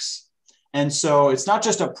works. And so it's not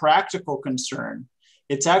just a practical concern.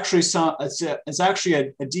 It's actually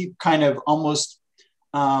a deep kind of almost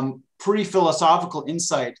pre-philosophical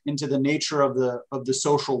insight into the nature of the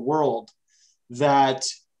social world that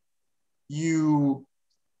you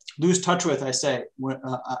lose touch with.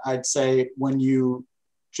 I'd say when you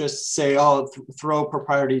just say, oh, throw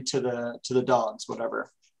propriety to the dogs, whatever.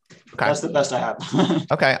 Okay. That's the best I have.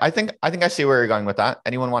 Okay. I think I see where you're going with that.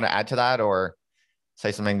 Anyone want to add to that or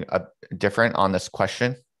say something different on this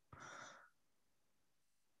question?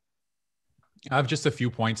 I have just a few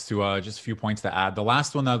points to add. The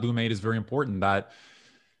last one that Lou made is very important, that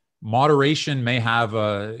moderation may have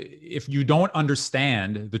if you don't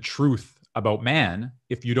understand the truth about man,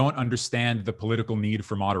 if you don't understand the political need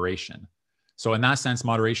for moderation. So in that sense,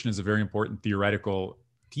 moderation is a very important theoretical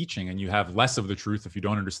teaching, and you have less of the truth if you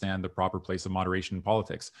don't understand the proper place of moderation in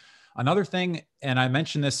politics. Another thing, and I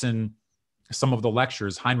mentioned this in some of the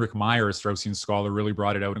lectures, Heinrich Meyer, a Straussian scholar, really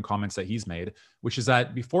brought it out in comments that he's made, which is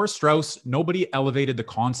that before Strauss, nobody elevated the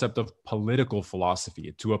concept of political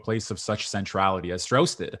philosophy to a place of such centrality as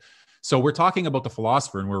Strauss did. So we're talking about the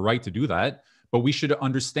philosopher, and we're right to do that, but we should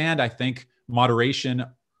understand, I think, moderation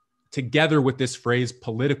together with this phrase,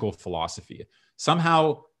 political philosophy.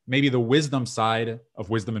 Somehow, maybe the wisdom side of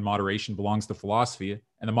wisdom and moderation belongs to philosophy,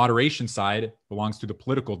 and the moderation side belongs to the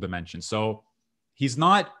political dimension. So he's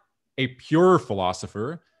not a pure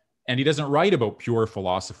philosopher, and he doesn't write about pure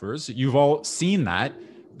philosophers. You've all seen that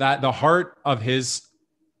the heart of his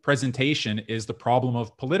presentation is the problem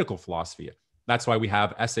of political philosophy. That's why we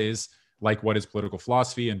have essays like What is Political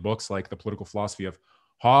Philosophy, and books like The Political Philosophy of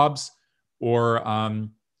Hobbes, or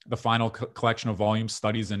the final collection of volumes,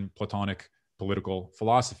 Studies in Platonic Political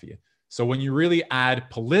Philosophy. So when you really add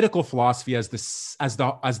political philosophy as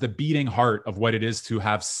the beating heart of what it is to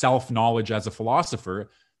have self-knowledge as a philosopher,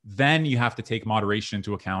 then you have to take moderation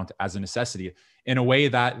into account as a necessity in a way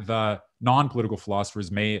that the non-political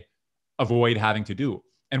philosophers may avoid having to do.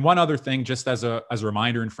 And one other thing, just as a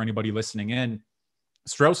reminder, and for anybody listening in,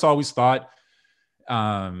 Strauss always thought,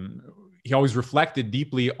 he always reflected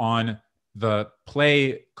deeply on the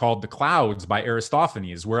play called The Clouds by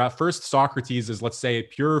Aristophanes, where at first Socrates is, let's say, a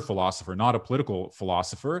pure philosopher, not a political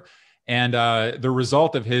philosopher. And the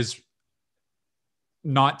result of his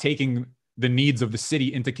not taking the needs of the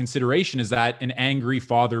city into consideration is that an angry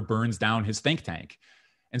father burns down his think tank.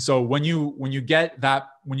 And so when you get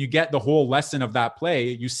the whole lesson of that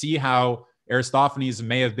play, you see how Aristophanes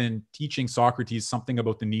may have been teaching Socrates something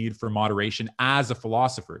about the need for moderation as a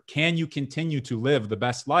philosopher. Can you continue to live the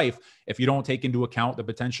best life if you don't take into account the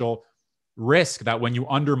potential risk that when you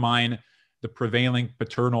undermine the prevailing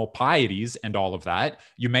paternal pieties and all of that,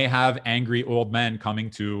 you may have angry old men coming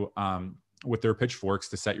to with their pitchforks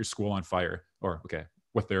to set your school on fire, or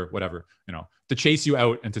with their whatever, to chase you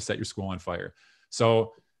out and to set your school on fire.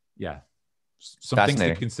 So yeah, some things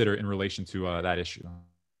to consider in relation to that issue.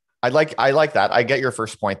 I like that. I get your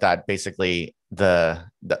first point that basically the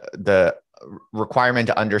requirement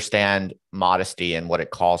to understand modesty and what it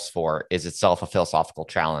calls for is itself a philosophical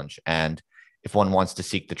challenge. And if one wants to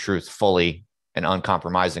seek the truth fully and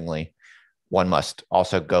uncompromisingly, one must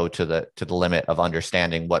also go to the limit of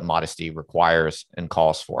understanding what modesty requires and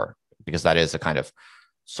calls for, because that is a kind of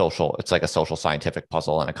it's like a social scientific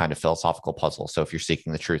puzzle and a kind of philosophical puzzle. So if you're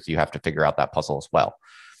seeking the truth, you have to figure out that puzzle as well.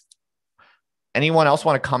 Anyone else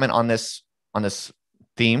want to comment on this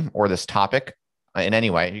theme or this topic in any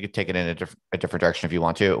way? You could take it in a different direction if you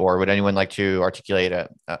want to, or would anyone like to articulate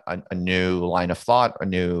a new line of thought, a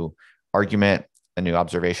new argument, a new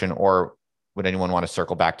observation, or would anyone want to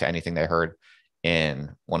circle back to anything they heard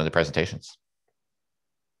in one of the presentations?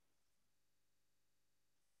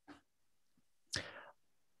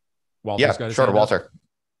 Walter's yeah, sure, Walter.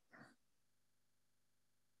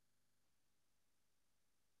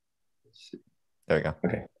 There you go.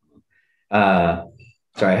 Okay.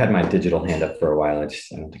 Sorry, I had my digital hand up for a while. I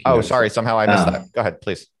don't think. Oh, sorry. Somehow I missed that. Go ahead,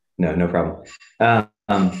 please. No problem. To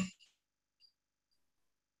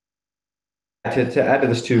add to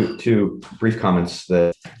this, two brief comments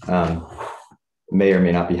that may or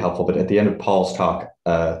may not be helpful, but at the end of Paul's talk,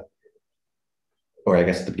 or I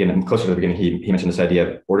guess at the beginning, closer to the beginning, he mentioned this idea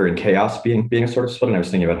of order and chaos being a sort of split, and I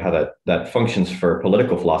was thinking about how that functions for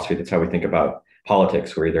political philosophy. That's how we think about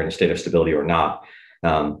politics. We're either in a state of stability or not.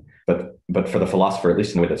 But for the philosopher, at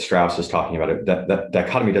least in the way that Strauss is talking about it, that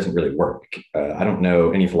dichotomy doesn't really work. I don't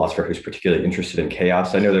know any philosopher who's particularly interested in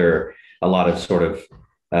chaos. I know there are a lot of sort of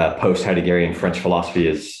post-Heideggerian French philosophy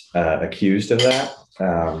is accused of that.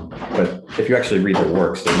 But if you actually read their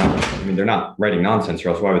works, they're not writing nonsense, or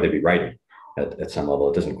else why would they be writing at some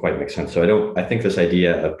level? It doesn't quite make sense. So I think this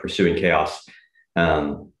idea of pursuing chaos,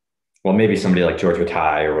 well, maybe somebody like George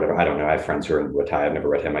Bataille or whatever, I don't know. I have friends who are in Bataille. I've never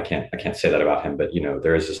read him. I can't say that about him, but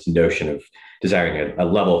there is this notion of desiring a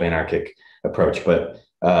level of anarchic approach. But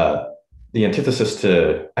the antithesis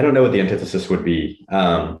I don't know what the antithesis would be.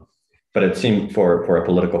 But it seemed for a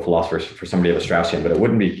political philosopher, for somebody of a Straussian, but it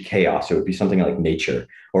wouldn't be chaos. It would be something like nature,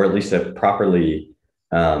 or at least a properly,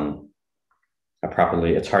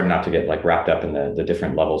 it's hard not to get like wrapped up in the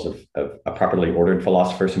different levels of a properly ordered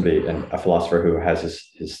philosopher, a philosopher who has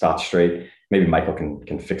his thoughts straight. Maybe Michael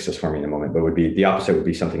can fix this for me in a moment, but the opposite would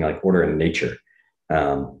be something like order and nature,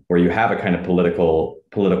 where you have a kind of political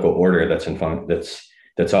order that's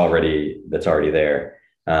already there.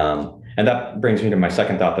 And that brings me to my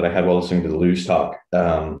second thought that I had while listening to Lou's talk.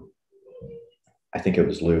 I think it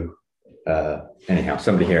was Lou. Anyhow,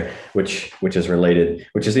 somebody here, which is related,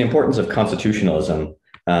 which is the importance of constitutionalism.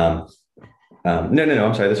 No.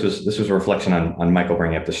 I'm sorry. This was a reflection on Michael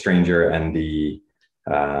bringing up the stranger and the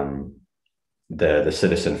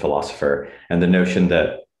citizen philosopher, and the notion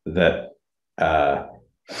that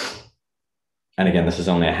and again, this is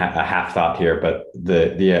only a half thought here, but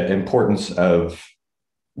the importance of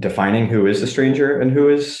defining who is the stranger and who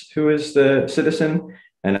is the citizen.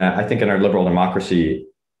 And I think in our liberal democracy,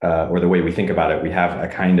 or the way we think about it, we have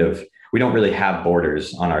we don't really have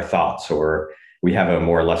borders on our thoughts, or we have a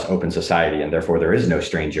more or less open society, and therefore there is no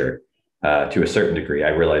stranger to a certain degree. I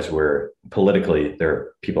realize politically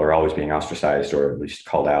people are always being ostracized or at least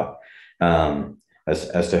called out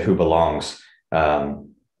as to who belongs.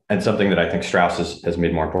 And something that I think Strauss has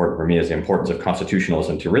made more important for me is the importance of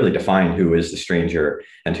constitutionalism to really define who is the stranger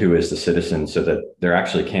and who is the citizen, so that there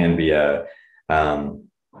actually can be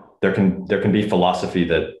there can be philosophy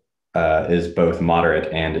that is both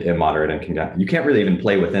moderate and immoderate, and you can't really even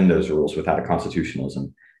play within those rules without a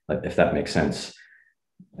constitutionalism, if that makes sense.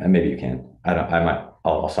 And maybe you can.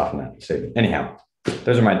 I'll soften that statement. Anyhow,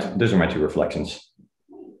 those are my two reflections.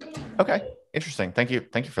 Okay, interesting. Thank you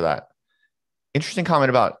for that. Interesting comment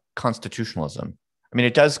about constitutionalism. I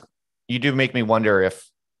mean, you do make me wonder if,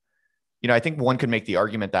 I think one could make the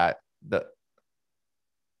argument that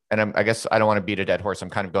I guess I don't want to beat a dead horse. I'm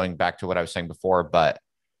kind of going back to what I was saying before, but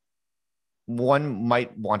one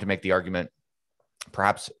might want to make the argument,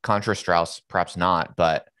 perhaps contra Strauss, perhaps not,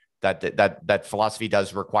 but that philosophy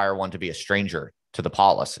does require one to be a stranger to the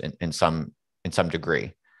polis in some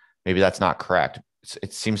degree. Maybe that's not correct.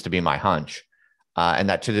 It seems to be my hunch, and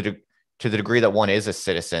that to the degree that one is a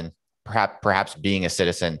citizen, perhaps being a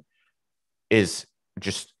citizen is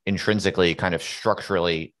just intrinsically kind of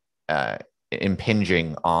structurally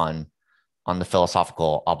impinging on the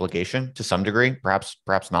philosophical obligation to some degree. Perhaps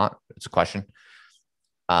not. It's a question.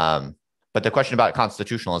 But the question about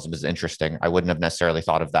constitutionalism is interesting. I wouldn't have necessarily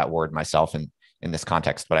thought of that word myself in this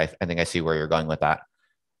context, but I think I see where you're going with that.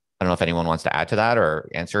 I don't know if anyone wants to add to that or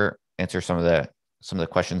answer some of the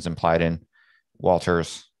questions implied in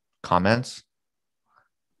Walter's comments.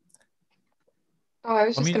 Oh, I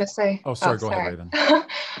was just going to say. Oh, sorry. Go ahead, Raven.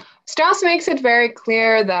 Strauss makes it very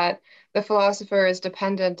clear that the philosopher is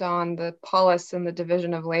dependent on the polis and the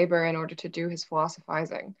division of labor in order to do his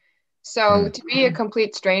philosophizing. So to be a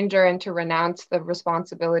complete stranger and to renounce the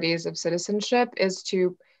responsibilities of citizenship is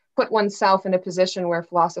to put oneself in a position where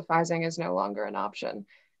philosophizing is no longer an option.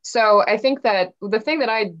 So I think that the thing that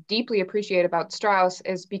I deeply appreciate about Strauss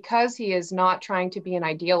is because he is not trying to be an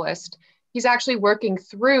idealist, he's actually working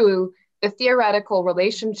through the theoretical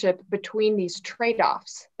relationship between these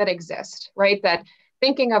trade-offs that exist, right? That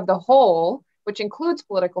thinking of the whole, which includes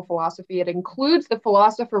political philosophy, it includes the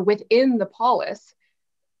philosopher within the polis,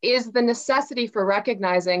 is the necessity for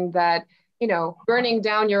recognizing that, burning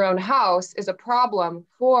down your own house is a problem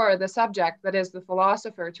for the subject that is the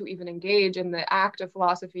philosopher to even engage in the act of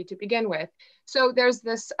philosophy to begin with. So there's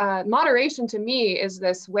this moderation, to me, is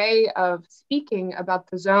this way of speaking about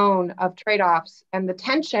the zone of trade-offs and the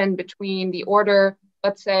tension between the order,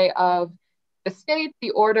 let's say, of the state, the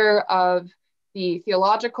order of the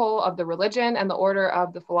theological, of the religion, and the order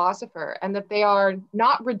of the philosopher, and that they are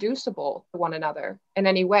not reducible to one another in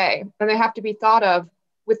any way. And they have to be thought of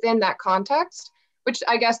within that context, which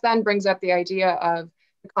I guess then brings up the idea of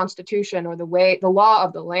the Constitution or the law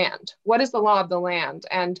of the land. What is the law of the land?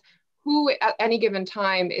 And who at any given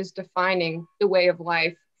time is defining the way of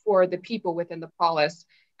life for the people within the polis?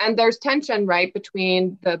 And there's tension, right,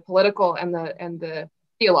 between the political and the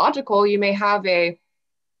theological. You may have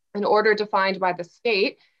an order defined by the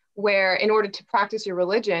state where in order to practice your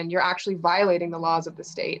religion, you're actually violating the laws of the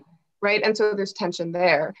state, right? And so there's tension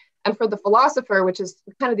there. And for the philosopher, which is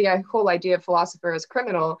kind of the whole idea of philosopher as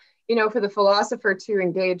criminal, for the philosopher to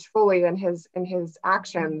engage fully in his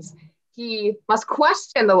actions, he must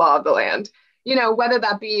question the law of the land, whether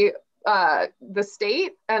that be the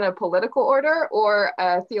state and a political order or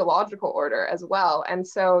a theological order as well. And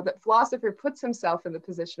so the philosopher puts himself in the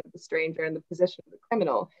position of the stranger and the position of the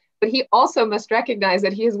criminal, but he also must recognize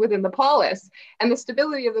that he is within the polis, and the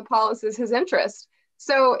stability of the polis is his interest.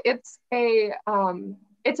 So it's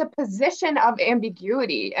a position of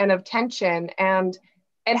ambiguity and of tension, and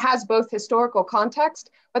it has both historical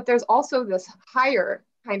context, but there's also this higher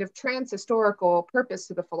kind of trans-historical purpose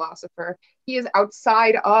to the philosopher. He is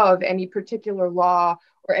outside of any particular law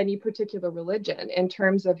or any particular religion in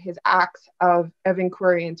terms of his acts of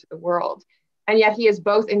inquiry into the world. And yet he is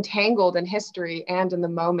both entangled in history and in the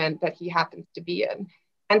moment that he happens to be in.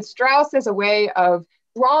 And Strauss is a way of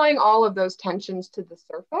drawing all of those tensions to the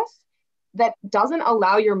surface that doesn't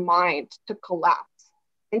allow your mind to collapse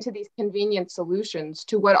into these convenient solutions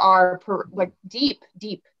to what are deep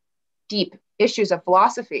deep issues of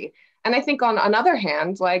philosophy. And I think on other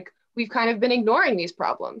hand, like we've kind of been ignoring these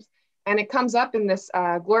problems. And it comes up in this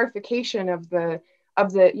glorification of the,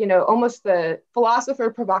 almost the philosopher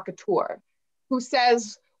provocateur who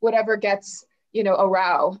says whatever gets, a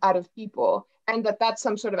row out of people, and that's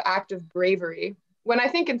some sort of act of bravery. When I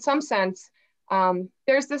think in some sense,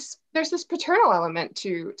 there's this paternal element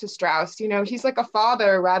to Strauss. He's like a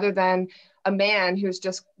father rather than a man who's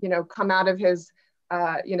just, come out of his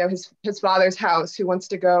father's house, who wants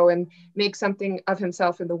to go and make something of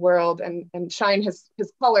himself in the world and shine his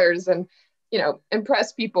colors and,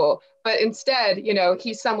 impress people. But instead,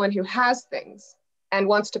 he's someone who has things and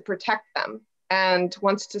wants to protect them and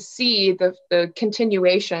wants to see the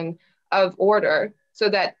continuation of order so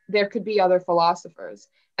that there could be other philosophers.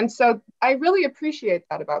 And so I really appreciate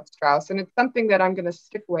that about Strauss. And it's something that I'm going to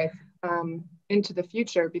stick with into the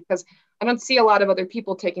future, because I don't see a lot of other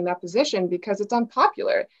people taking that position because it's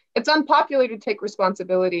unpopular. It's unpopular to take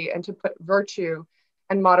responsibility and to put virtue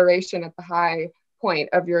and moderation at the high point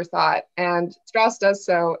of your thought. And Strauss does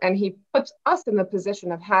so, and he puts us in the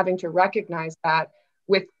position of having to recognize that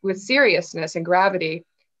with seriousness and gravity,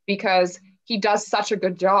 because he does such a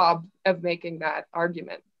good job of making that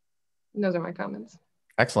argument. And those are my comments.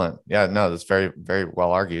 Excellent. Yeah, no, that's very, very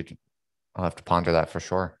well argued. I'll have to ponder that for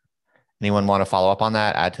sure. Anyone want to follow up on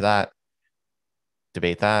that, add to that,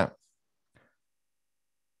 debate that?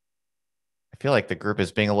 I feel like the group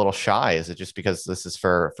is being a little shy. Is it just because this is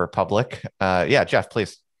for public? Yeah, Jeff,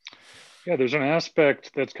 please. Yeah, there's an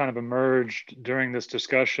aspect that's kind of emerged during this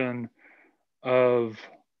discussion of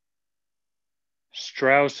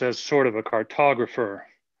Strauss as sort of a cartographer.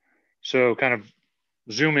 So kind of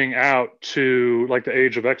zooming out to like the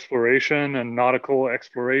age of exploration and nautical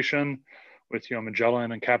exploration with,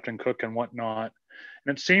 Magellan and Captain Cook and whatnot.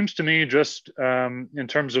 And it seems to me, just in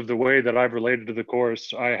terms of the way that I've related to the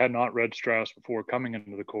course, I had not read Strauss before coming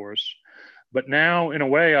into the course. But now, in a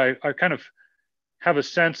way, I kind of have a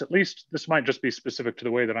sense, at least this might just be specific to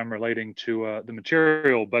the way that I'm relating to the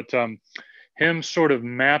material, but him sort of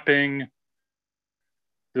mapping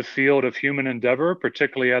the field of human endeavor,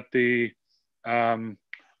 particularly at the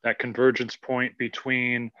that convergence point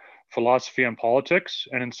between philosophy and politics.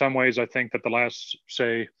 And in some ways, I think that the last,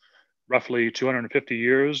 say, roughly 250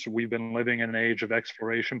 years, we've been living in an age of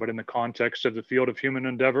exploration, but in the context of the field of human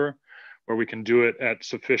endeavor, where we can do it at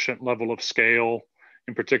sufficient level of scale,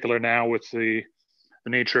 in particular now with the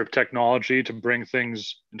nature of technology to bring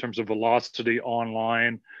things in terms of velocity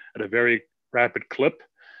online at a very rapid clip.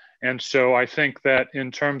 And so I think that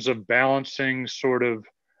in terms of balancing sort of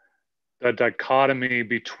the dichotomy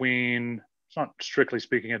between, it's not strictly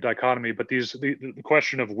speaking a dichotomy, but the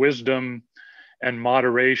question of wisdom and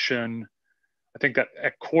moderation, I think that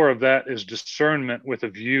at core of that is discernment with a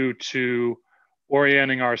view to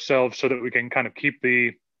orienting ourselves so that we can kind of keep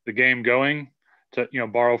the game going. To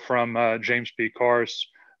borrow from James P. Carse,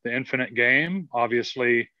 The Infinite Game.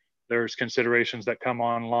 Obviously, there's considerations that come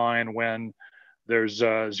online when there's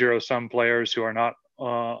zero-sum players who are not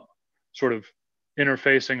sort of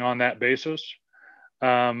interfacing on that basis.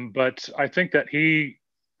 But I think that he,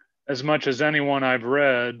 as much as anyone I've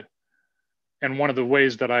read, and one of the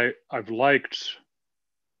ways that I've liked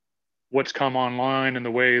what's come online and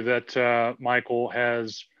the way that Michael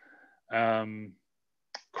has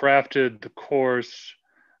crafted the course,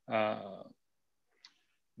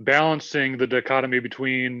 balancing the dichotomy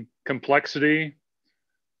between complexity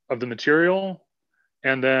of the material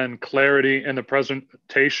and then clarity in the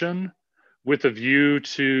presentation, with a view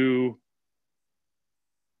to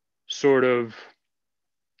sort of,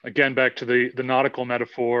 again, back to the nautical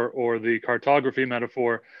metaphor or the cartography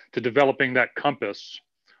metaphor, to developing that compass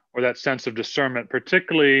or that sense of discernment,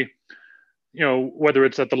 particularly, whether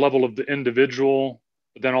it's at the level of the individual,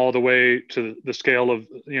 but then all the way to the scale of,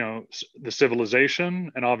 the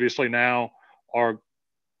civilization. And obviously now our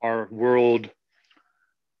world,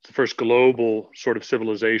 the first global sort of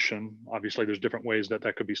civilization. Obviously there's different ways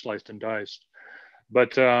that could be sliced and diced.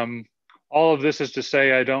 But all of this is to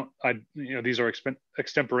say, these are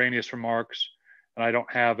extemporaneous remarks, and I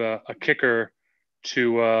don't have a kicker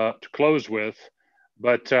to close with,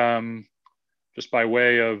 but just by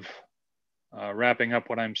way of wrapping up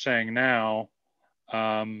what I'm saying now,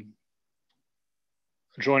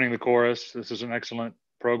 joining the chorus, this is an excellent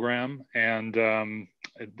program, and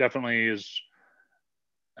it definitely is,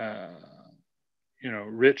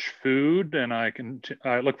 rich food, and I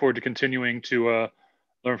look forward to continuing to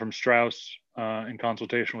learn from Strauss in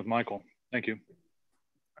consultation with Michael. Thank you.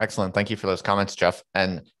 Excellent. Thank you for those comments, Jeff.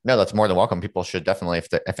 And no, that's more than welcome. People should definitely,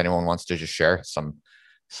 if anyone wants to just share some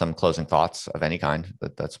some closing thoughts of any kind,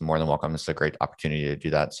 that's more than welcome. It's a great opportunity to do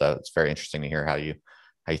that. So it's very interesting to hear how you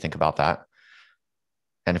think about that.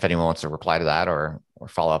 And if anyone wants to reply to that or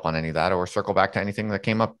follow up on any of that or circle back to anything that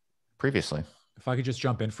came up previously. If I could just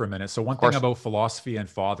jump in for a minute. So one thing about philosophy and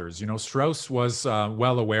fathers, Strauss was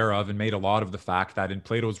well aware of and made a lot of the fact that in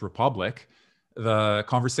Plato's Republic, the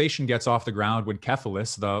conversation gets off the ground when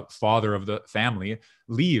Cephalus, the father of the family,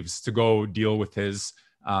 leaves to go deal with his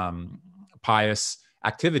pious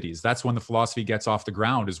activities. That's when the philosophy gets off the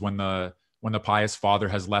ground, is when the pious father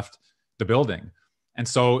has left the building. And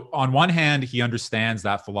so on one hand, he understands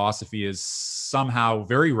that philosophy is somehow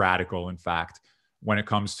very radical, in fact, when it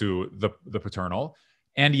comes to the paternal.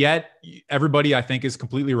 And yet everybody, I think, is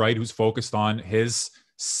completely right who's focused on his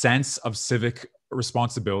sense of civic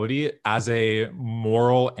responsibility as a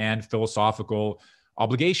moral and philosophical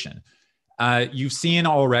obligation. You've seen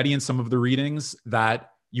already in some of the readings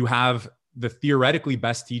that you have the theoretically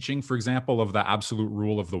best teaching, for example, of the absolute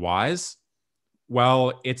rule of the wise.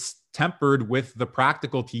 Well, it's tempered with the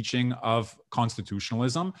practical teaching of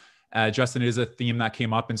constitutionalism. Justin, it is a theme that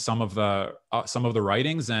came up in some of the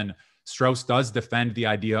writings, and Strauss does defend the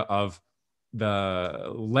idea of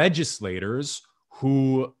the legislators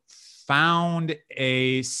who found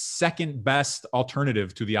a second best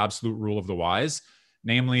alternative to the absolute rule of the wise,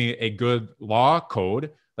 namely a good law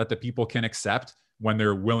code that the people can accept when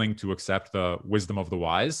they're willing to accept the wisdom of the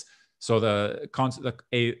wise. So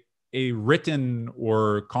a written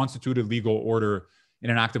or constituted legal order in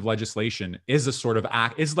an act of legislation is a sort of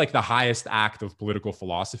act, is like the highest act of political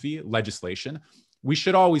philosophy, legislation. We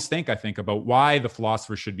should always think, I think, about why the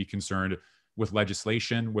philosophers should be concerned with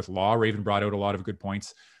legislation, with law. Raven brought out a lot of good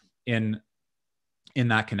points in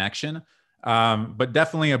that connection. But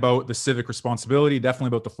definitely about the civic responsibility, definitely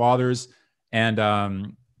about the fathers.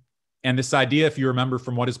 And this idea, if you remember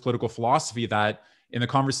from What is Political Philosophy, that in the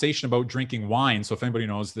conversation about drinking wine, so if anybody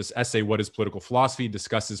knows this essay, What is Political Philosophy,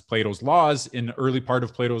 discusses Plato's laws. In the early part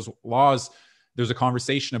of Plato's laws, there's a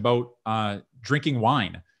conversation about drinking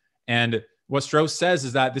wine. And what Strauss says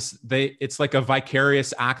is that it's like a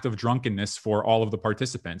vicarious act of drunkenness for all of the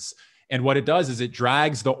participants. And what it does is it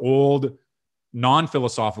drags the old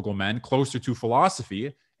non-philosophical men closer to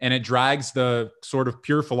philosophy, and it drags the sort of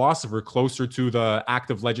pure philosopher closer to the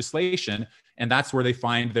act of legislation. And that's where they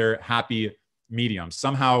find their happy medium.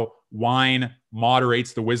 Somehow wine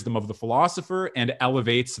moderates the wisdom of the philosopher and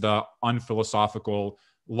elevates the unphilosophical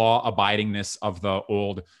law abidingness of the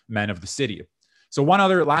old men of the city. So one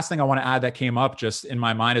other last thing I want to add that came up just in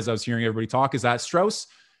my mind as I was hearing everybody talk is that Strauss,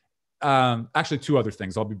 actually two other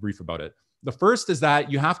things, I'll be brief about it. The first is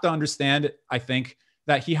that you have to understand, I think,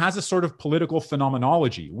 that he has a sort of political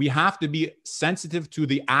phenomenology. We have to be sensitive to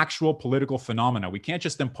the actual political phenomena. We can't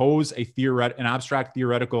just impose an abstract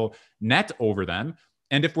theoretical net over them.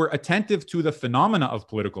 And if we're attentive to the phenomena of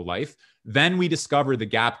political life, then we discover the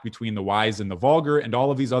gap between the wise and the vulgar and all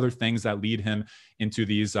of these other things that lead him into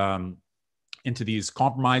these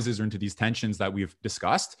compromises or into these tensions that we've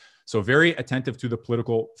discussed. So very attentive to the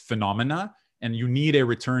political phenomena. And you need a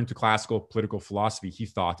return to classical political philosophy, he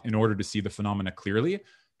thought, in order to see the phenomena clearly.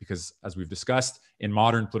 Because as we've discussed, in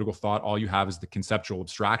modern political thought, all you have is the conceptual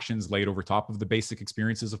abstractions laid over top of the basic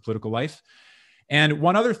experiences of political life. And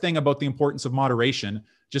one other thing about the importance of moderation,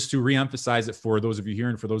 just to reemphasize it for those of you here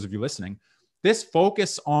and for those of you listening, this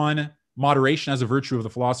focus on moderation as a virtue of the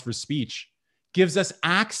philosopher's speech gives us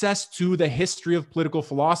access to the history of political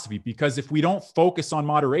philosophy, because if we don't focus on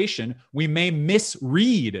moderation, we may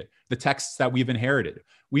misread the texts that we've inherited.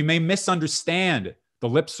 We may misunderstand the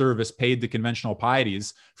lip service paid to conventional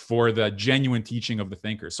pieties for the genuine teaching of the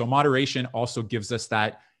thinker. So moderation also gives us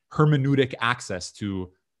that hermeneutic access to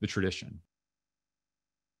the tradition.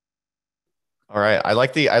 All right. I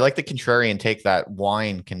like the contrarian take that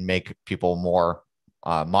wine can make people more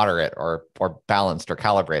moderate or balanced or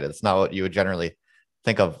calibrated. It's not what you would generally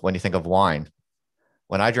think of when you think of wine.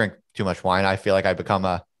 When I drink too much wine, I feel like I become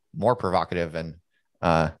a more provocative and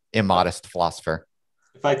immodest philosopher.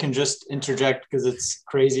 If I can just interject, because it's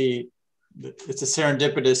crazy, it's a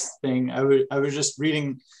serendipitous thing. I was just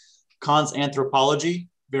reading Kant's Anthropology,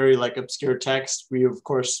 very like obscure text. We of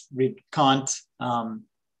course read Kant.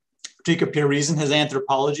 Critique of Pure Reason, his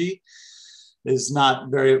Anthropology is not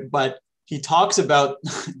very, but he talks about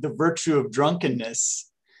the virtue of drunkenness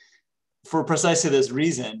for precisely this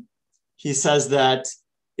reason. He says that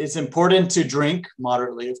it's important to drink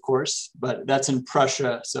moderately, of course, but that's in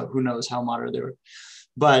Prussia, so who knows how moderate they were.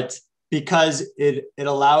 But because it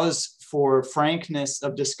allows for frankness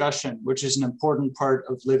of discussion, which is an important part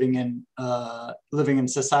of living in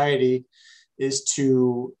society, is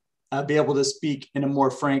to be able to speak in a more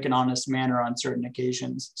frank and honest manner on certain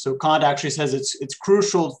occasions. So Kant actually says it's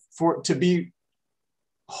crucial to be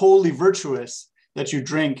wholly virtuous that you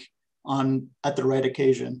drink at the right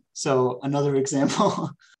occasion. So another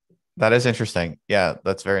example. That is interesting. Yeah,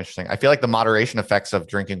 that's very interesting. I feel like the moderation effects of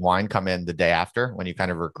drinking wine come in the day after when you kind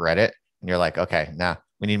of regret it and you're like, okay, nah,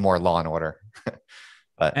 we need more law and order.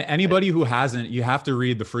 But anybody who hasn't, you have to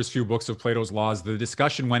read the first few books of Plato's Laws. The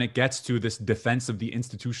discussion when it gets to this defense of the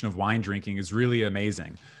institution of wine drinking is really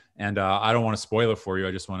amazing. And I don't want to spoil it for you.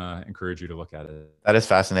 I just want to encourage you to look at it. That is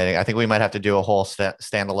fascinating. I think we might have to do a whole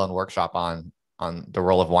standalone workshop on the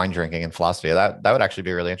role of wine drinking in philosophy. That would actually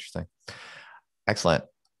be really interesting. Excellent.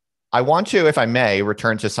 I want to, if I may,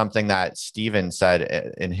 return to something that Stephen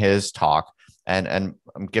said in his talk. And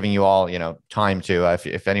I'm giving you all, time to,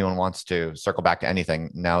 if anyone wants to circle back to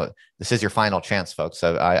anything. Now, this is your final chance, folks.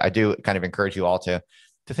 So I do kind of encourage you all to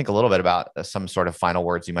think a little bit about some sort of final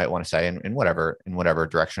words you might want to say in whatever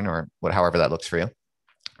direction or however that looks for you.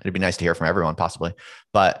 It'd be nice to hear from everyone, possibly.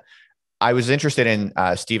 But I was interested in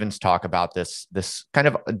Stephen's talk about this kind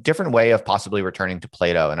of a different way of possibly returning to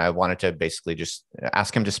Plato, and I wanted to basically just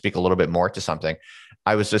ask him to speak a little bit more to something.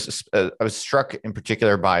 I was struck in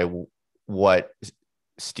particular by what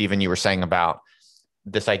Stephen, you were saying about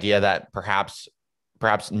this idea that perhaps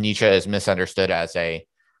Nietzsche is misunderstood as a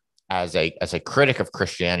critic of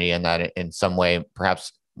Christianity, and that in some way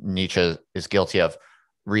perhaps Nietzsche is guilty of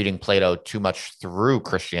reading Plato too much through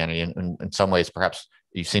Christianity. And in some ways, perhaps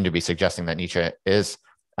you seem to be suggesting that Nietzsche is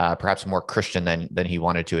perhaps more Christian than he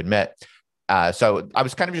wanted to admit. So I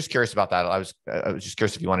was kind of just curious about that. I was just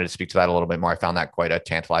curious if you wanted to speak to that a little bit more. I found that quite a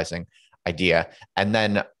tantalizing idea. And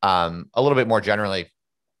then a little bit more generally,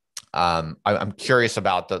 I'm curious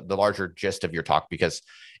about the larger gist of your talk, because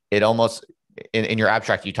it almost, in your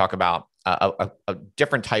abstract, you talk about a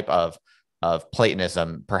different type of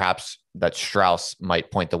Platonism, perhaps that Strauss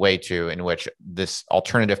might point the way to, in which this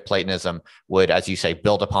alternative Platonism would, as you say,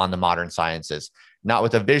 build upon the modern sciences, not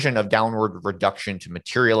with a vision of downward reduction to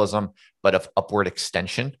materialism, but of upward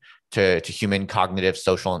extension to human cognitive,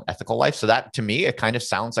 social, and ethical life. So that, to me, it kind of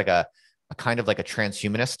sounds like a kind of like a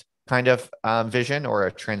transhumanist kind of vision, or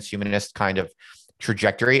a transhumanist kind of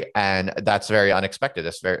trajectory. And that's very unexpected.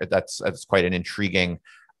 That's quite an intriguing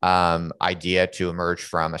idea to emerge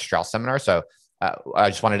from a Strauss seminar. So I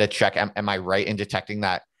just wanted to check, am I right in detecting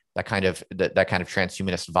that kind of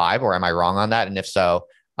transhumanist vibe, or am I wrong on that? And if so,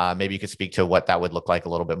 maybe you could speak to what that would look like a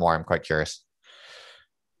little bit more. I'm quite curious.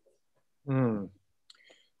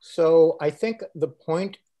 So I think the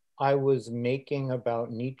point I was making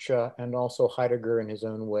about Nietzsche, and also Heidegger in his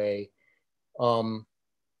own way,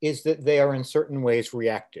 is that they are in certain ways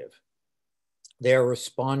reactive. They are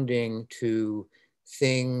responding to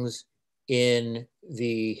things in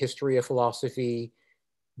the history of philosophy,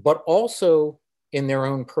 but also in their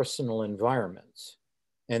own personal environments.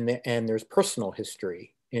 And there's personal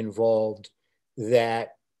history involved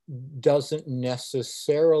that doesn't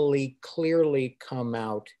necessarily clearly come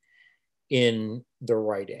out in the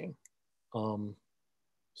writing.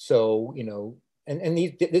 So, and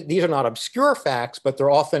these are not obscure facts, but they're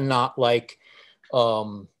often not like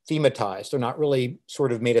thematized. They're not really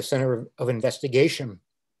sort of made a center of investigation.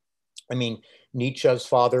 I mean, Nietzsche's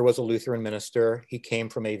father was a Lutheran minister. He came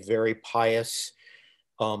from a very pious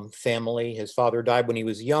family. His father died when he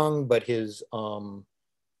was young, but his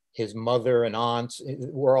mother and aunts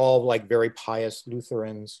were all like very pious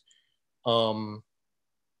Lutherans.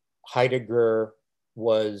 Heidegger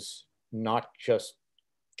was not just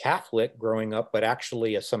Catholic growing up, but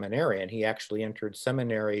actually a seminarian. He actually entered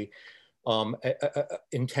seminary,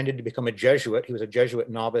 intended to become a Jesuit. He was a Jesuit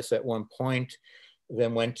novice at one point,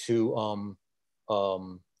 then went to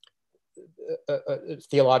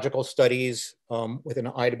theological studies with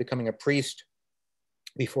an eye to becoming a priest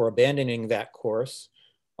before abandoning that course.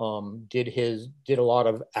 Did a lot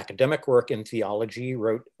of academic work in theology,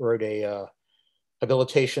 wrote a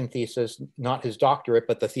habilitation thesis, not his doctorate,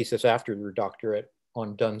 but the thesis after the doctorate,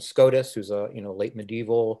 on Duns Scotus, who's a late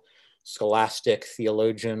medieval scholastic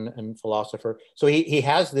theologian and philosopher. So he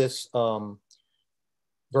has this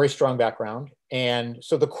very strong background. And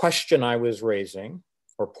so the question I was raising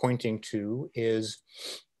or pointing to is,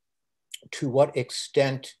 to what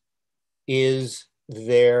extent is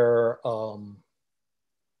their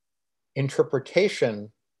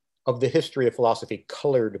interpretation of the history of philosophy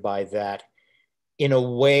colored by that in a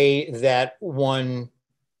way that one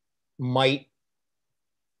might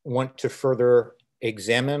want to further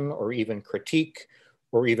examine or even critique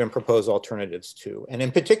or even propose alternatives to? And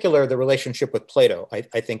in particular, the relationship with Plato, I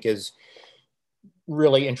think, is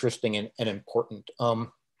really interesting and important.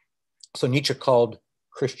 So Nietzsche called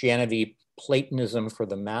Christianity Platonism for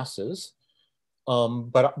the masses.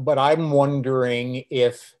 But I'm wondering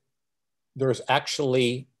if there's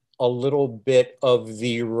actually a little bit of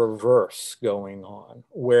the reverse going on,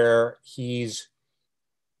 where he's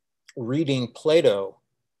reading Plato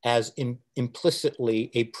as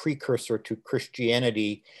implicitly a precursor to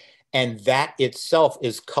Christianity, and that itself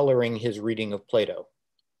is coloring his reading of Plato.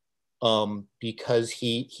 Because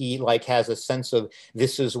he like has a sense of,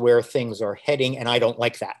 this is where things are heading, and I don't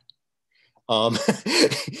like that.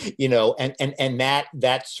 You know, and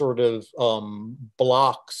that sort of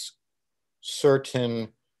blocks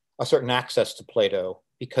a certain access to Plato,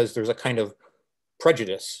 because there's a kind of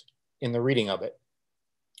prejudice in the reading of it.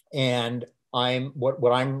 And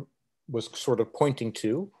what I'm was sort of pointing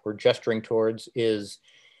to or gesturing towards is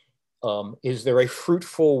there a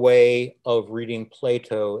fruitful way of reading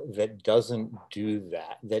Plato that doesn't do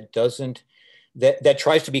that, that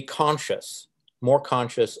tries to be conscious, more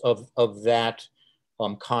conscious of that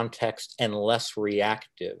context and less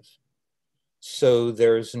reactive? So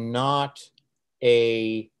there's not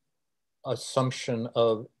a assumption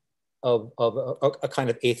of a kind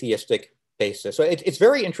of atheistic basis. So it's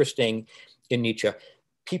very interesting in Nietzsche.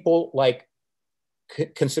 People like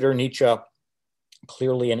consider Nietzsche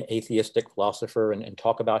clearly an atheistic philosopher and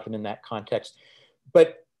talk about him in that context.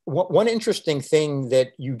 But one interesting thing that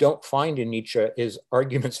you don't find in Nietzsche is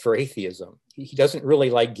arguments for atheism. He doesn't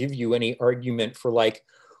really like give you any argument for like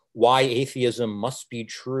why atheism must be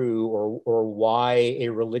true, or why a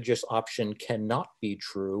religious option cannot be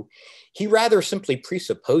true. He rather simply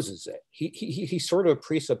presupposes it. He sort of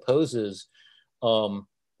presupposes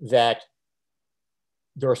that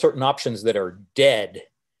there are certain options that are dead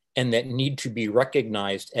and that need to be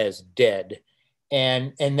recognized as dead.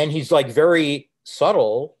 And then he's like very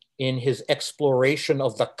subtle in his exploration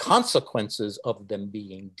of the consequences of them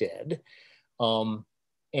being dead.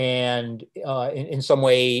 And in some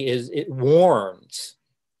way it warns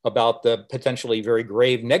about the potentially very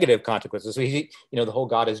grave negative consequences. So the whole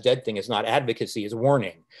God is dead thing is not advocacy, it's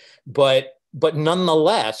warning. But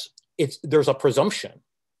nonetheless, there's a presumption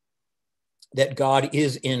that God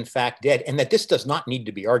is in fact dead, and that this does not need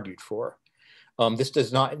to be argued for. This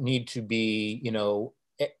does not need to be,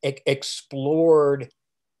 explored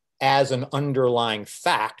as an underlying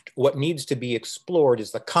fact. What needs to be explored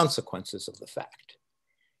is the consequences of the fact.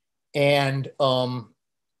 And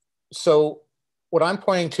so what I'm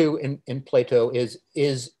pointing to in Plato is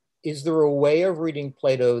there a way of reading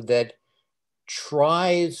Plato that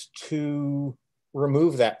tries to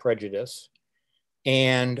remove that prejudice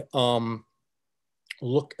and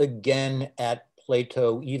look again at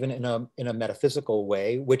Plato even in a metaphysical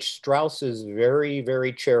way, which Strauss is very,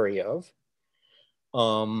 very chary of.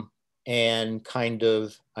 And kind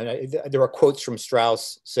of, there are quotes from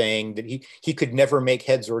Strauss saying that he could never make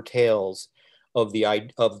heads or tails of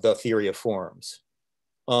the theory of forms.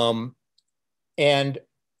 And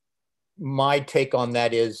my take on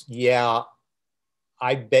that is, yeah,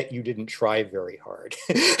 I bet you didn't try very hard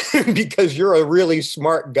because you're a really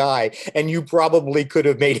smart guy and you probably could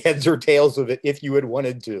have made heads or tails of it if you had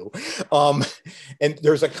wanted to. And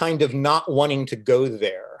there's a kind of not wanting to go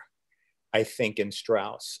there, I think, in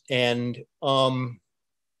Strauss. And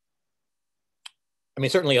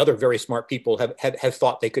certainly other very smart people have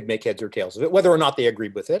thought they could make heads or tails of it, whether or not they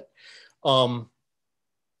agreed with it.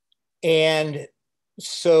 And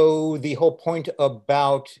so the whole point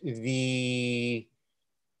about the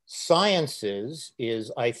sciences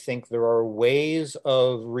is, I think there are ways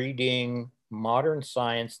of reading modern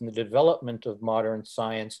science and the development of modern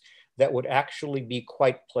science that would actually be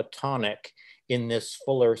quite Platonic in this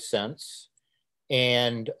fuller sense,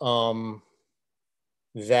 and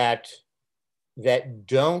that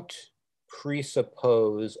don't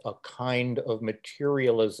presuppose a kind of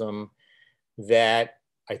materialism that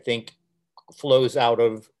I think flows out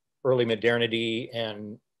of early modernity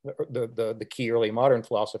and the key early modern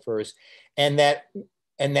philosophers, and that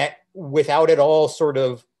without at all sort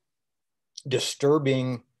of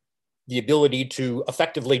disturbing the ability to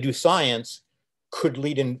effectively do science, could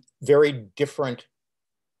lead in very different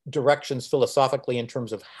directions philosophically in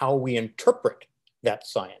terms of how we interpret that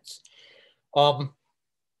science.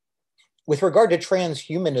 With regard to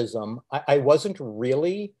transhumanism, I wasn't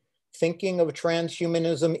really thinking of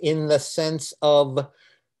transhumanism in the sense of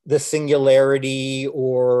the singularity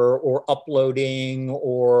or uploading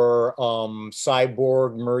or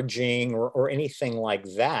cyborg merging or anything like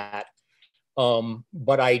that.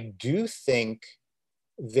 But I do think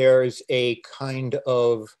there's a kind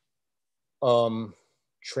of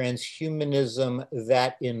transhumanism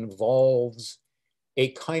that involves a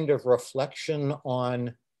kind of reflection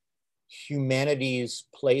on humanity's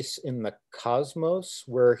place in the cosmos,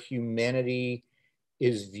 where humanity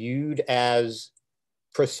is viewed as,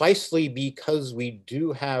 precisely because we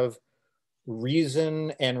do have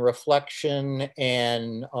reason and reflection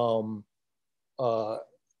and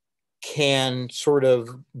can sort of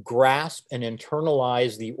grasp and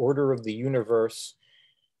internalize the order of the universe,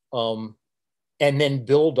 and then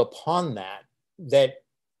build upon that,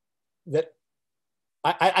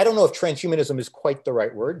 I don't know if transhumanism is quite the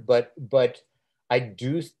right word, but I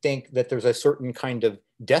do think that there's a certain kind of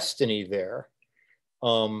destiny there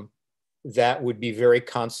that would be very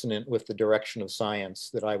consonant with the direction of science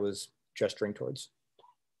that I was gesturing towards.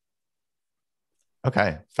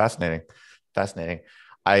 Okay, fascinating.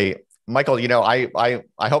 Michael, I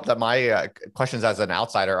hope that my questions as an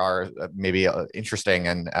outsider are maybe interesting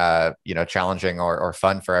and challenging or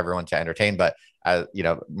fun for everyone to entertain. But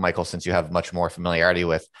Michael, since you have much more familiarity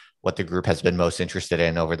with what the group has been most interested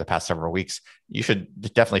in over the past several weeks, you should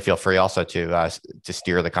definitely feel free also to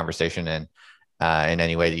steer the conversation in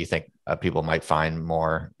any way that you think people might find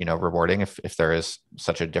more rewarding if there is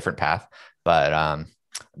such a different path. But I'd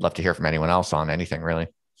love to hear from anyone else on anything really.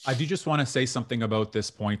 I do just want to say something about this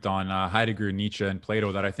point on Heidegger, Nietzsche, and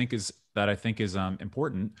Plato that I think is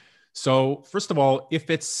important. So first of all, if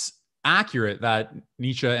it's accurate that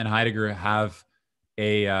Nietzsche and Heidegger have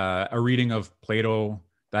a reading of Plato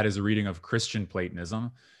that is a reading of Christian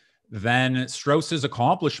Platonism, then Strauss's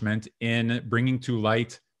accomplishment in bringing to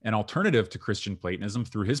light an alternative to Christian Platonism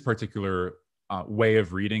through his particular way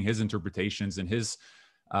of reading, his interpretations, and his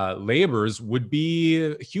labors would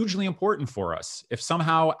be hugely important for us. If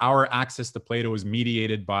somehow our access to Plato is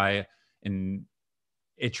mediated by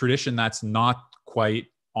a tradition that's not quite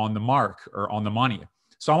on the mark or on the money.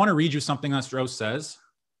 So I want to read you something that Strauss says.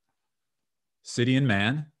 City and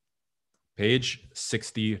Man, page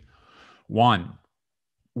 61.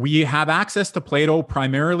 We have access to Plato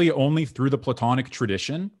primarily only through the Platonic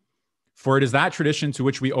tradition, for it is that tradition to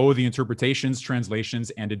which we owe the interpretations,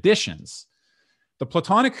 translations, and additions. The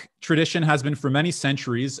Platonic tradition has been for many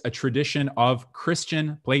centuries a tradition of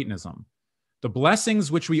Christian Platonism. The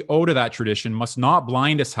blessings which we owe to that tradition must not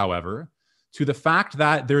blind us, however, to the fact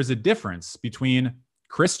that there is a difference between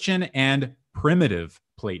Christian and primitive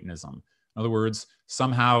Platonism. In other words,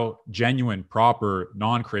 somehow genuine, proper,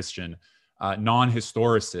 non-Christian,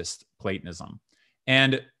 non-historicist Platonism.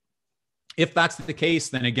 And if that's the case,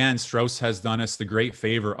 then again, Strauss has done us the great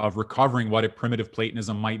favor of recovering what a primitive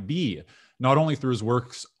Platonism might be, not only through his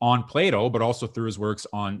works on Plato, but also through his works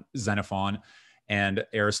on Xenophon and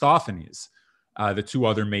Aristophanes, the two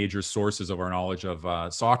other major sources of our knowledge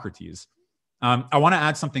of Socrates. I want to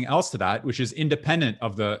add something else to that, which is independent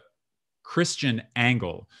of the Christian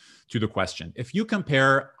angle to the question. If you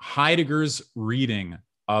compare Heidegger's reading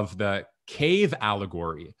of the cave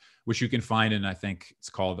allegory, which you can find in, I think it's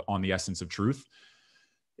called On the Essence of Truth.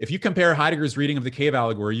 If you compare Heidegger's reading of the cave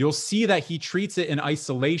allegory, you'll see that he treats it in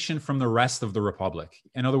isolation from the rest of the Republic.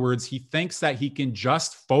 In other words, he thinks that he can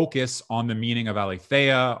just focus on the meaning of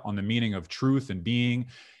aletheia, on the meaning of truth and being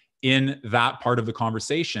in that part of the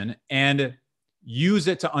conversation, and use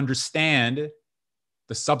it to understand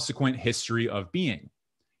the subsequent history of being.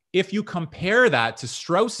 If you compare that to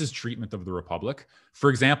Strauss's treatment of the Republic, for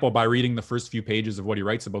example, by reading the first few pages of what he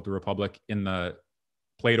writes about the Republic in the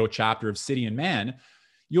Plato chapter of City and Man,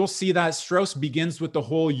 you'll see that Strauss begins with the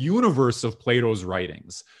whole universe of Plato's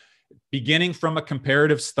writings, beginning from a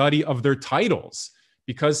comparative study of their titles.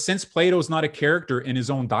 Because since Plato's not a character in his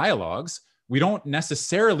own dialogues, we don't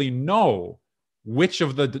necessarily know which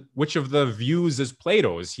of the views is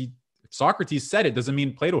Plato's. Socrates said it, doesn't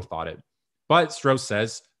mean Plato thought it. But Strauss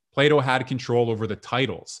says Plato had control over the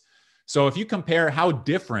titles. So if you compare how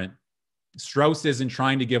different Strauss is in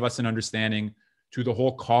trying to give us an understanding to the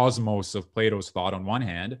whole cosmos of Plato's thought on one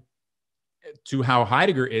hand, to how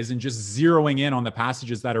Heidegger is in just zeroing in on the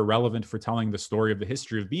passages that are relevant for telling the story of the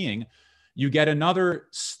history of being, you get another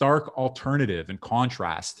stark alternative and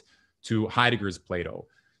contrast to Heidegger's Plato.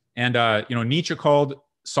 And Nietzsche called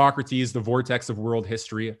Socrates the vortex of world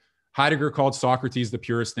history. Heidegger called Socrates the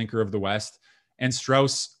purest thinker of the West. And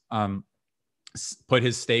Strauss put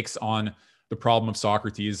his stakes on the problem of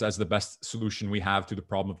Socrates as the best solution we have to the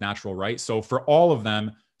problem of natural right. So for all of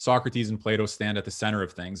them, Socrates and Plato stand at the center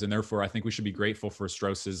of things. And therefore, I think we should be grateful for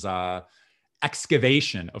Strauss's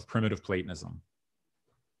excavation of primitive Platonism.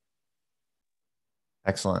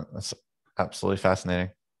 Excellent. That's absolutely fascinating.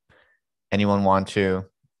 Anyone want to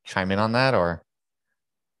chime in on that or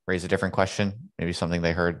raise a different question? Maybe something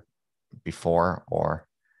they heard before, or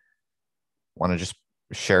want to just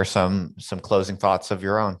share some closing thoughts of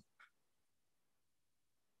your own?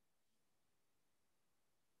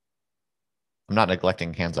 I'm not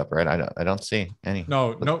neglecting hands up, right? I don't see any.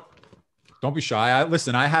 No, don't be shy.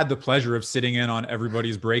 Listen, I had the pleasure of sitting in on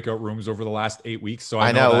everybody's breakout rooms over the last 8 weeks. So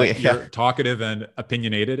I know that you're talkative and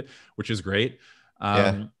opinionated, which is great.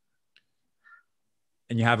 And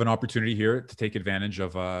you have an opportunity here to take advantage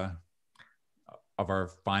of our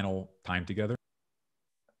final time together.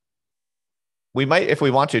 We might, if we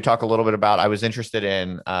want to, talk a little bit about, I was interested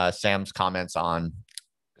in Sam's comments on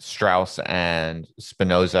Strauss and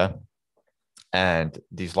Spinoza and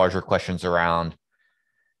these larger questions around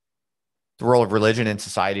the role of religion in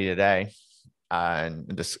society today. And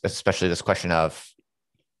this, especially this question of,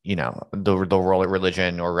 you know, the role of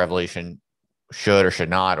religion or revelation should or should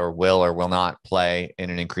not, or will not play in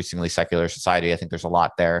an increasingly secular society. I think there's a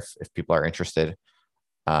lot there if people are interested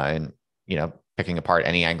in, you know, picking apart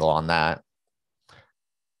any angle on that.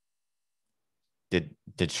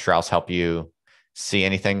 Did Strauss help you see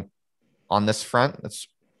anything on this front that's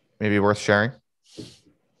maybe worth sharing?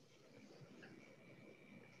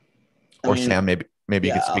 Or Sam, maybe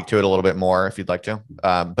you could speak to it a little bit more if you'd like to.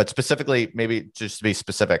 But specifically, maybe just to be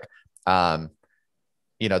specific,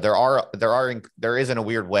 you know, there is in a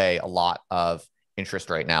weird way a lot of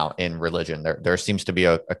interest right now in religion. There seems to be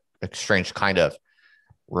a strange kind of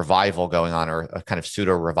revival going on, or a kind of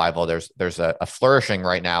pseudo revival. There's a flourishing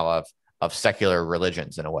right now of secular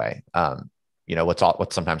religions in a way. You know,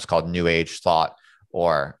 what's sometimes called New Age thought,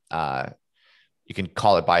 or you can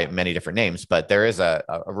call it by many different names, but there is a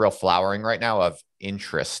real flowering right now of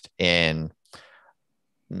interest in,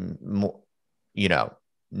 you know,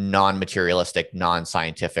 non-materialistic,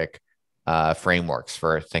 non-scientific frameworks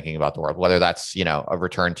for thinking about the world, whether that's, you know, a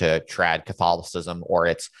return to trad Catholicism, or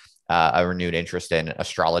it's a renewed interest in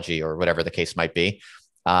astrology, or whatever the case might be.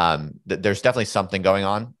 There's definitely something going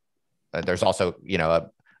on. There's also, you know,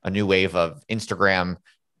 a new wave of Instagram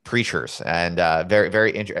preachers, and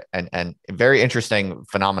very interesting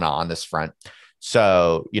phenomena on this front.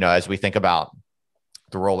 So, you know, as we think about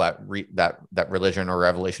the role that religion or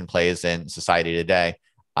revelation plays in society today,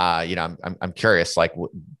 you know, I'm curious, like,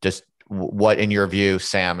 just what, in your view,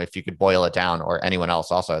 Sam, if you could boil it down, or anyone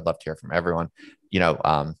else also, I'd love to hear from everyone. You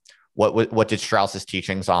know, what did Strauss's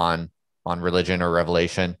teachings on religion or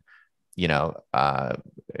revelation, you know,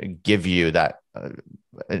 give you that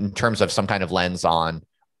in terms of some kind of lens on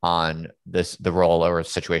the role or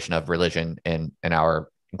situation of religion in our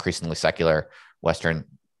increasingly secular Western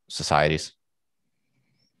societies?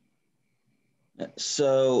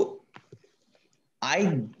 So I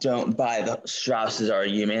don't buy Strauss's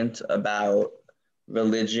argument about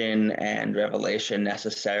religion and revelation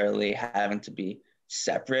necessarily having to be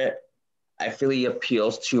separate. I feel he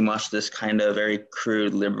appeals too much to this kind of very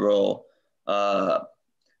crude liberal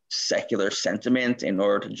secular sentiment in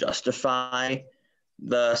order to justify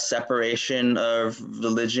the separation of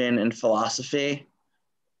religion and philosophy.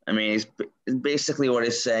 I mean, basically what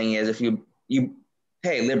he's saying is, if you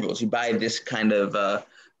hey, liberals, you buy this kind of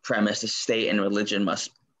premise, the state and religion must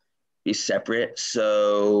be separate.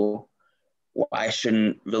 So why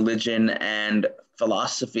shouldn't religion and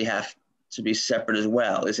philosophy have to be separate as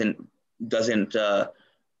well? Doesn't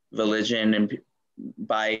religion, and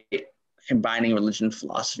by combining religion and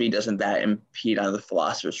philosophy, doesn't that impede on the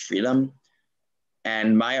philosopher's freedom?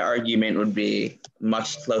 And my argument would be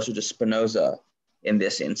much closer to Spinoza in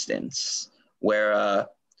this instance, where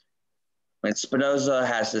when Spinoza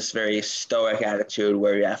has this very stoic attitude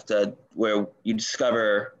where you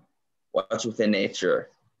discover what's within nature,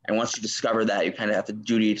 and once you discover that, you kind of have the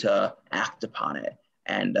duty to act upon it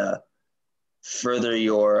and further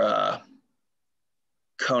your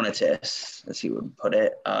conatus, as he would put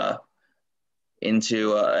it,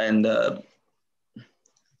 into and the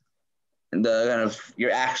kind of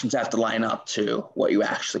your actions have to line up to what you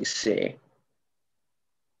actually see.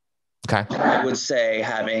 Okay. I would say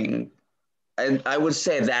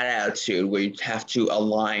that attitude where you have to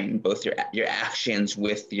align both your actions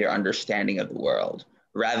with your understanding of the world,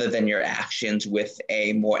 rather than your actions with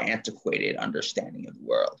a more antiquated understanding of the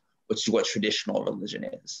world, which is what traditional religion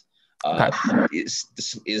is.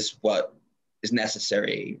 Is what is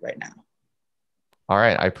necessary right now. All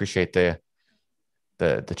right, I appreciate the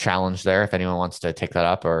challenge there. If anyone wants to take that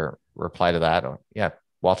up or reply to that, or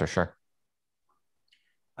Walter, sure.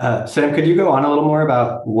 Sam, could you go on a little more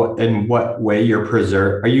about in what way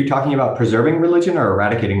are you talking about preserving religion or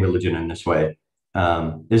eradicating religion in this way?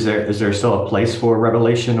 Is there still a place for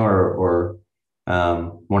revelation or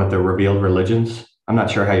one of the revealed religions? I'm not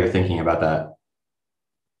sure how you're thinking about that.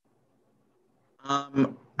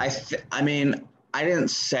 I mean, I didn't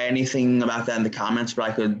say anything about that in the comments, but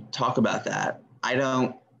I could talk about that. I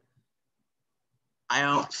don't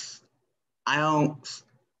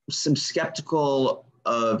some skeptical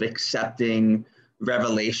of accepting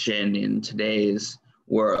revelation in today's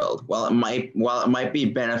world. While it might be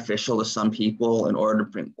beneficial to some people in order to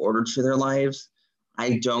bring order to their lives,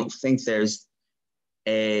 I don't think there's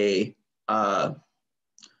a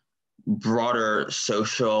broader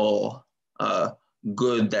social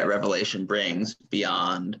good that revelation brings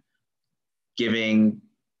beyond giving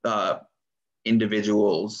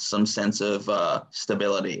individuals some sense of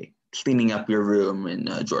stability, cleaning up your room in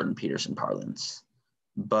Jordan Peterson parlance.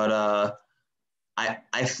 But I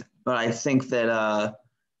think that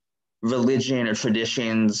religion or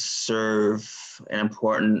traditions serve an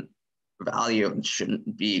important value and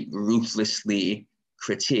shouldn't be ruthlessly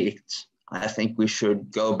critiqued. I think we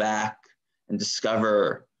should go back and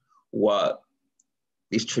discover what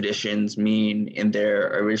these traditions mean in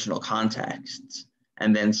their original contexts,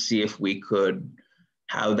 and then see if we could,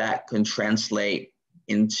 how that can translate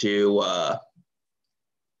into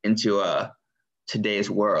today's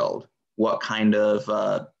world. What kind of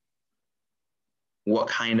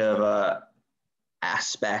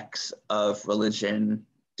aspects of religion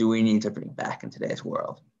do we need to bring back in today's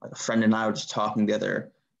world? Like a friend and I were just talking the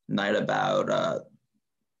other night about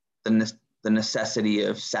the necessity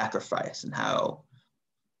of sacrifice, and how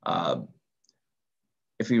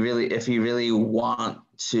if you really want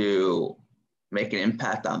to make an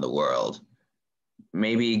impact on the world,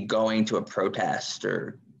 maybe going to a protest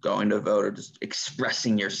or going to vote or just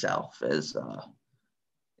expressing yourself is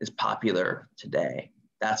popular today.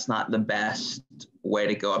 That's not the best way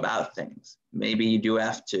to go about things. Maybe you do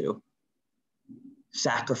have to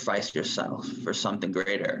sacrifice yourself for something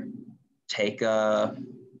greater. Take for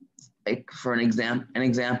an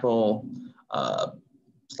example,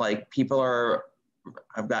 like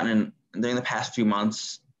I've gotten during the past few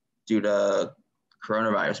months, due to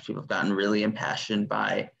coronavirus, people have gotten really impassioned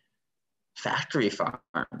by factory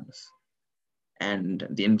farms and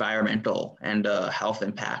the environmental and health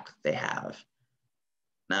impact they have.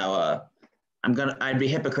 Now, I'd be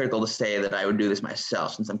hypocritical to say that I would do this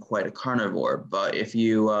myself, since I'm quite a carnivore. But if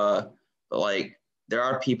you, there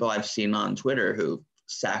are people I've seen on Twitter who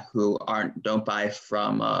don't buy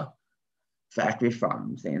from factory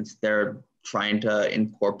farms, and they're trying to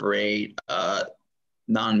incorporate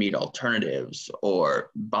non-meat alternatives, or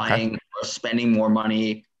buying or spending more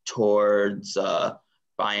money towards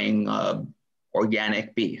buying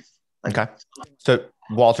organic beef. Okay. So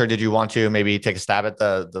Walter, did you want to maybe take a stab at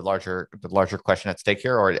the larger question at stake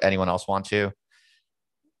here, or anyone else want to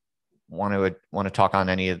talk on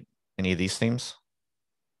any of these themes?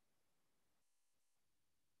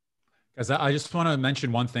 Because I just want to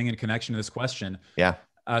mention one thing in connection to this question. Yeah.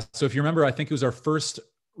 So if you remember, I think it was our first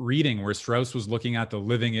reading where Strauss was looking at the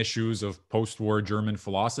living issues of post-war German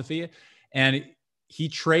philosophy, and he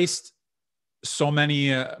traced so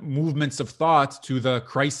many movements of thought to the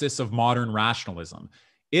crisis of modern rationalism.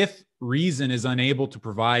 If reason is unable to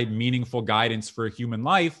provide meaningful guidance for a human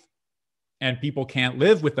life, and people can't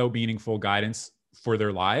live without meaningful guidance for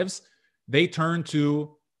their lives, they turn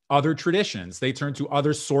to other traditions. They turn to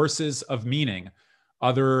other sources of meaning,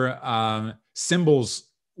 other symbols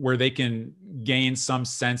where they can gain some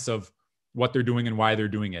sense of what they're doing and why they're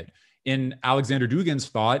doing it. In Alexander Dugin's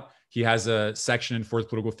thought, he has a section in Fourth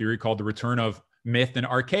Political Theory called The Return of Myth and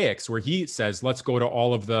Archaics, where he says, let's go to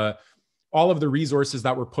all of the resources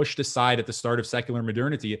that were pushed aside at the start of secular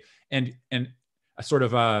modernity, and a sort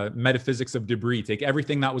of metaphysics of debris. Take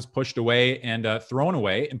everything that was pushed away and thrown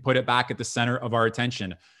away and put it back at the center of our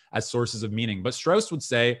attention as sources of meaning. But Strauss would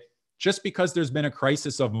say, just because there's been a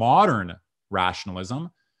crisis of modern rationalism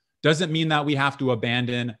doesn't mean that we have to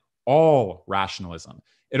abandon all rationalism.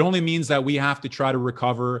 It only means that we have to try to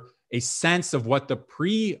recover a sense of what the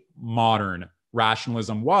pre-modern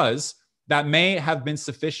rationalism was that may have been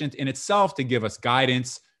sufficient in itself to give us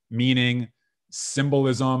guidance, meaning,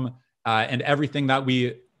 symbolism, and everything that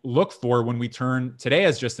we look for when we turn today,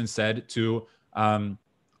 as Justin said, to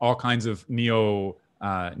all kinds of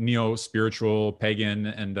neo-spiritual, pagan,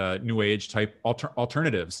 and New Age type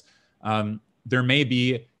alternatives. There may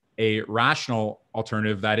be a rational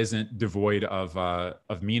alternative that isn't devoid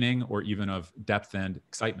of meaning or even of depth and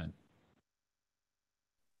excitement.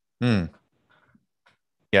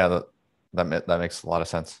 Yeah, that makes a lot of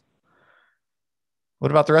sense.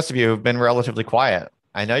 What about the rest of you who've been relatively quiet?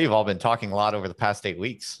 I know you've all been talking a lot over the past 8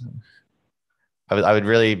 weeks. I would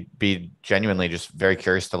really be genuinely just very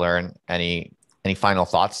curious to learn any final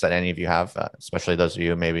thoughts that any of you have, especially those of you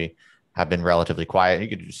who maybe have been relatively quiet. You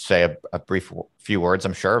could just say a brief few words,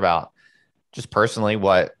 I'm sure, about just personally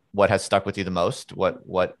what has stuck with you the most,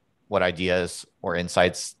 what ideas or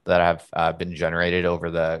insights that have been generated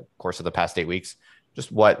over the course of the past 8 weeks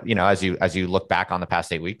just what, as you look back on the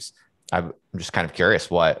past 8 weeks, I'm just kind of curious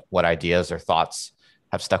what ideas or thoughts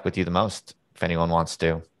have stuck with you the most, if anyone wants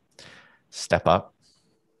to step up.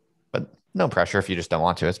 But no pressure if you just don't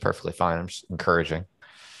want to. It's perfectly fine. I'm just encouraging.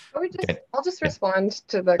 I'll just respond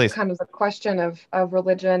to the Please. kind of the question of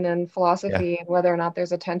religion and philosophy and whether or not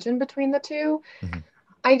there's a tension between the two. Mm-hmm.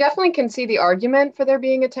 I definitely can see the argument for there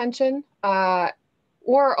being a tension,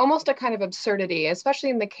 or almost a kind of absurdity, especially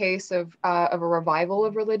in the case of a revival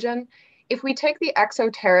of religion. If we take the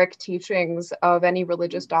exoteric teachings of any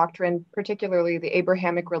religious doctrine, particularly the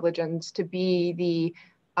Abrahamic religions, to be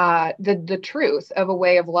the truth of a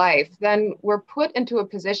way of life, then we're put into a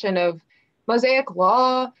position of Mosaic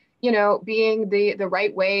law, being the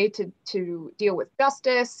right way to deal with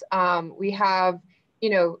justice. We have,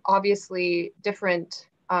 obviously different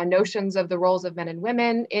notions of the roles of men and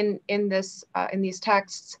women in these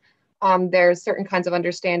texts. There's certain kinds of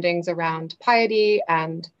understandings around piety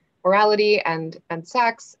and morality and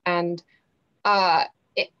sex. And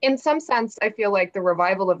in some sense, I feel like the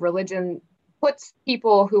revival of religion puts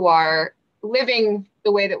people who are living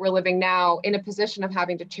the way that we're living now in a position of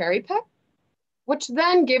having to cherry pick, which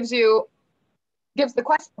then gives the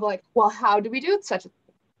question of like, well, how do we do such a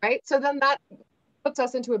thing, right? So then that puts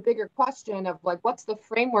us into a bigger question of like, what's the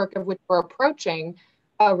framework of which we're approaching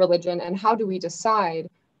religion, and how do we decide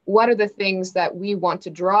what are the things that we want to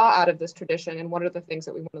draw out of this tradition and what are the things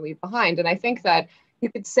that we want to leave behind? And I think that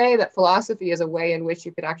you could say that philosophy is a way in which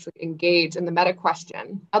you could actually engage in the meta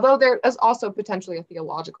question, although there is also potentially a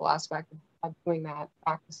theological aspect of doing that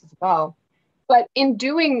practice as well. But in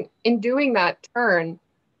doing that turn,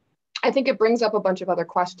 I think it brings up a bunch of other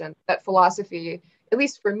questions that philosophy, at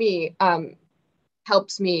least for me,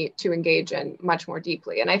 helps me to engage in much more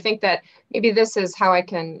deeply. And I think that maybe this is how I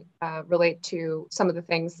can relate to some of the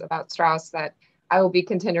things about Strauss that I will be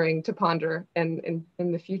continuing to ponder in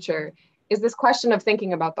the future, is this question of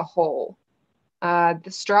thinking about the whole, the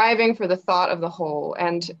striving for the thought of the whole,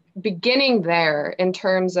 and beginning there in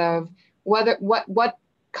terms of what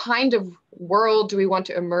kind of world do we want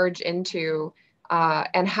to emerge into,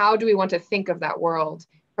 and how do we want to think of that world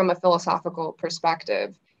from a philosophical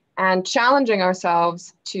perspective, and challenging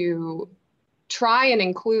ourselves to try and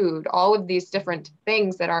include all of these different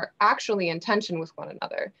things that are actually in tension with one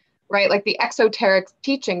another, right? Like the exoteric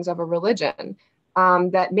teachings of a religion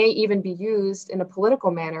that may even be used in a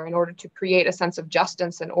political manner in order to create a sense of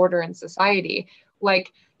justice and order in society.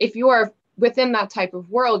 Like if you are within that type of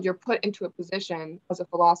world, you're put into a position as a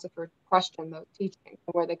philosopher to question those teachings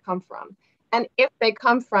and where they come from. And if they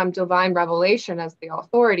come from divine revelation as the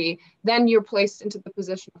authority, then you're placed into the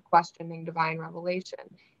position of questioning divine revelation.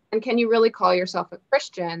 And can you really call yourself a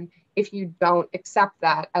Christian if you don't accept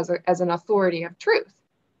that as an authority of truth,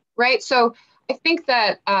 right? So I think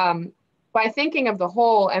that by thinking of the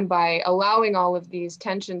whole and by allowing all of these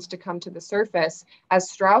tensions to come to the surface, as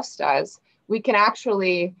Strauss does, we can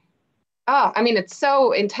actually it's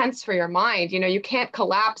so intense for your mind. You can't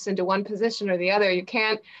collapse into one position or the other. You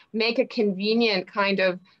can't make a convenient kind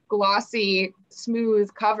of glossy,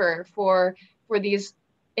 smooth cover for these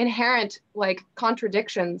inherent like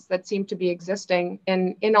contradictions that seem to be existing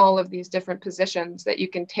in all of these different positions that you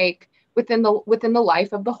can take within the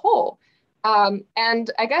life of the whole.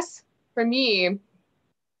 And I guess for me,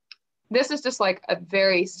 this is just like a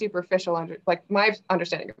very superficial, my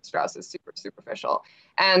understanding of Strauss is super superficial.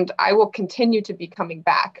 And I will continue to be coming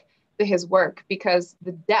back to his work because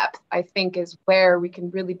the depth, I think, is where we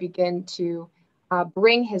can really begin to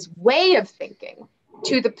bring his way of thinking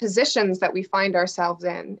to the positions that we find ourselves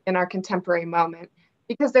in our contemporary moment.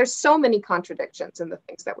 Because there's so many contradictions in the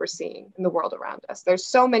things that we're seeing in the world around us. There's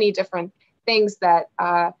so many different things that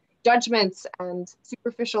judgments and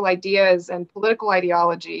superficial ideas and political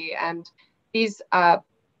ideology and these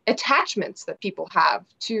attachments that people have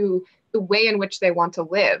to the way in which they want to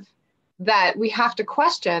live that we have to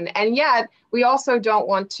question. And yet we also don't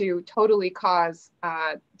want to totally cause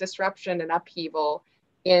disruption and upheaval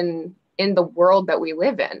in the world that we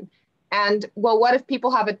live in. And well, what if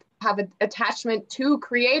people have an attachment to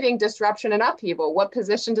creating disruption and upheaval? What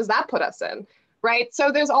position does that put us in? Right.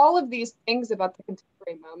 So there's all of these things about the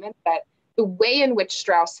contemporary moment that the way in which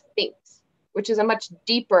Strauss thinks, which is a much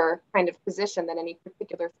deeper kind of position than any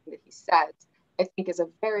particular thing that he says, I think is a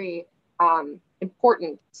very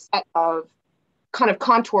important set of kind of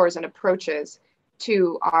contours and approaches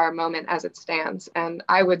to our moment as it stands. And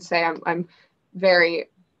I would say I'm very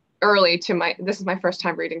early to this is my first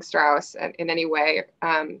time reading Strauss in any way.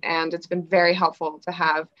 And it's been very helpful to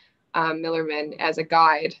have Millerman as a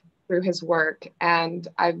guide through his work. And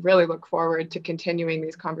I really look forward to continuing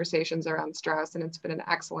these conversations around Strauss. And it's been an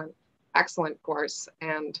excellent excellent course.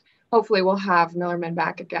 And hopefully we'll have Millerman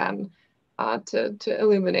back again to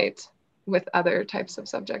illuminate with other types of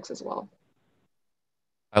subjects as well.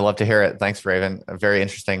 I love to hear it. Thanks, Raven. Very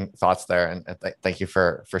interesting thoughts there, and thank you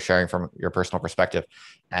for sharing from your personal perspective.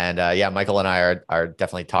 And yeah, Michael and I are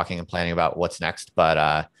definitely talking and planning about what's next.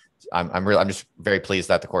 But I'm just very pleased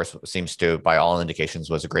that the course seems to, by all indications,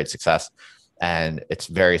 was a great success. And it's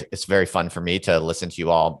very fun for me to listen to you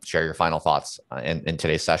all share your final thoughts in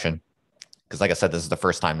today's session. Because, like I said, this is the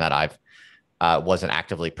first time that I've wasn't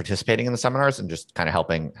actively participating in the seminars and just kind of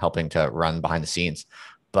helping to run behind the scenes.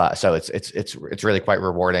 But so it's really quite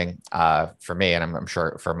rewarding for me, and I'm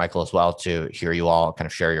sure for Michael as well, to hear you all kind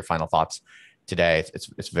of share your final thoughts today.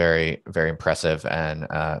 It's very, very impressive and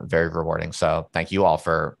very rewarding. So thank you all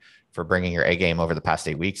for bringing your A game over the past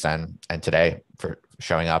 8 weeks and today for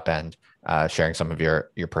showing up and sharing some of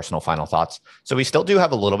your personal final thoughts. So we still do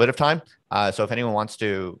have a little bit of time. So if anyone wants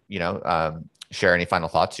to, share any final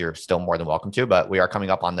thoughts, you're still more than welcome to. But we are coming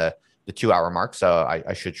up on the 2-hour mark, so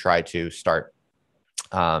I should try to start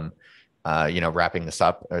wrapping this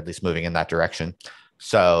up, or at least moving in that direction.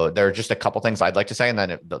 So there are just a couple things I'd like to say, and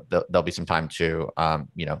then there'll be some time to,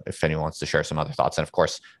 if anyone wants to share some other thoughts. And of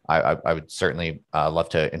course, I would certainly love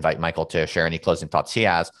to invite Michael to share any closing thoughts he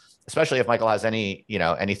has, especially if Michael has any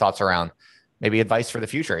thoughts around maybe advice for the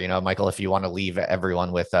future. Michael, if you want to leave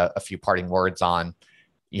everyone with a few parting words on,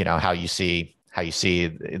 how you see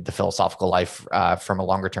the philosophical life from a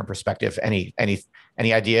longer term perspective, any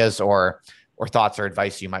ideas or thoughts or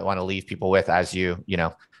advice you might want to leave people with as you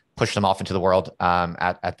push them off into the world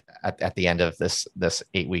at the end of this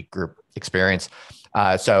 8-week group experience.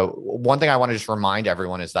 So one thing I want to just remind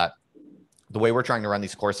everyone is that the way we're trying to run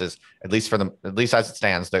these courses, at least as it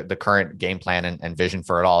stands, the current game plan and vision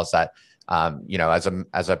for it all is that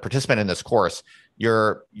as a participant in this course,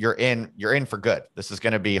 you're in for good. This is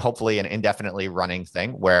going to be hopefully an indefinitely running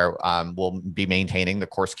thing where we'll be maintaining the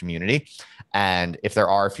course community. And if there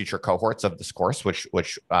are future cohorts of this course, which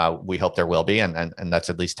we hope there will be, and that's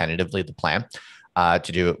at least tentatively the plan,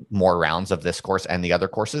 to do more rounds of this course and the other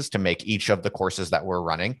courses, to make each of the courses that we're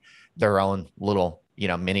running their own little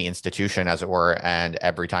mini institution, as it were. And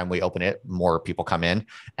every time we open it, more people come in,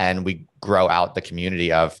 and we grow out the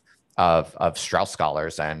community of Strauss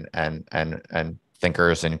scholars and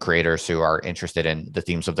thinkers and creators who are interested in the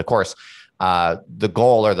themes of the course. The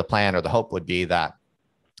goal or the plan or the hope would be that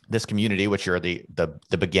this community, which you're the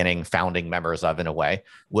beginning founding members of in a way,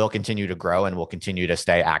 will continue to grow and will continue to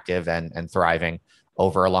stay active and thriving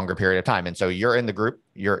over a longer period of time. And so you're in the group,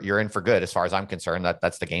 you're in for good as far as I'm concerned.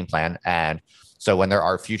 That's the game plan. And so when there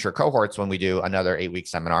are future cohorts, when we do another 8-week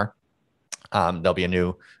seminar, there'll be a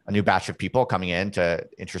new batch of people coming in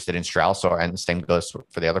interested in Strauss, and the same goes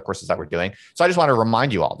for the other courses that we're doing. So I just want to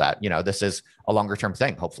remind you all that, this is a longer term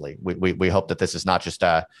thing. Hopefully we hope that this is not just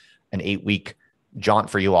an 8-week jaunt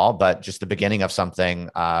for you all, but just the beginning of something,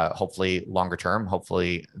 hopefully longer term,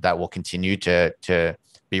 hopefully that will continue to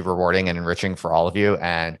be rewarding and enriching for all of you.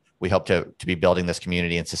 And we hope to be building this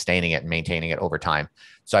community and sustaining it and maintaining it over time.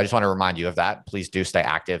 So I just want to remind you of that. Please do stay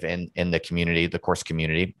active in the community, the course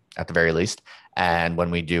community at the very least. And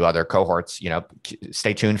when we do other cohorts,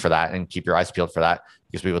 stay tuned for that and keep your eyes peeled for that,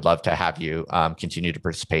 because we would love to have you continue to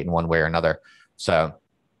participate in one way or another. So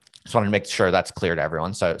just wanted to make sure that's clear to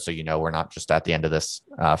everyone. So we're not just at the end of this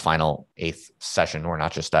final 8th session. We're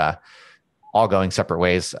not just all going separate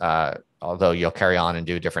ways, although you'll carry on and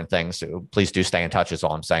do different things. So please do stay in touch is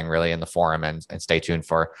all I'm saying, really, in the forum, and stay tuned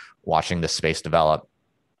for watching this space develop.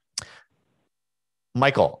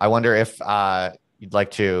 Michael, I wonder if you'd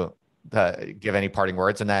like to give any parting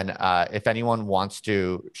words. And then if anyone wants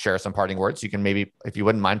to share some parting words, you can maybe, if you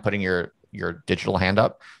wouldn't mind putting your digital hand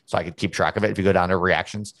up so I could keep track of it. If you go down to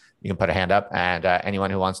reactions, you can put a hand up, and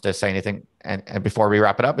anyone who wants to say anything and before we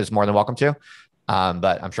wrap it up is more than welcome to.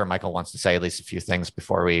 But I'm sure Michael wants to say at least a few things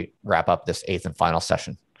before we wrap up this 8th and final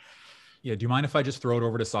session. Yeah. Do you mind if I just throw it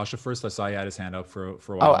over to Sasha first? I saw you had his hand up for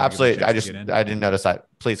a while. Oh, absolutely. I didn't notice that.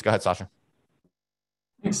 Please go ahead, Sasha.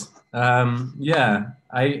 Thanks. Yeah,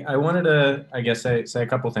 I wanted to, I guess, say a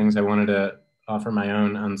couple things. I wanted to offer my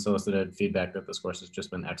own unsolicited feedback that this course has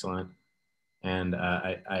just been excellent. And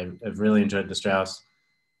I've really enjoyed the Strauss,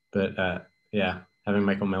 but yeah, having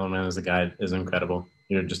Michael Millerman as a guide is incredible.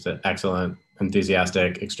 You're just an excellent,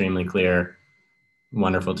 enthusiastic, extremely clear,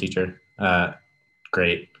 wonderful teacher.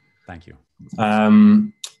 Great. Thank you.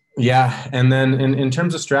 Yeah, and then in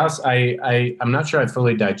terms of Strauss, I'm not sure I've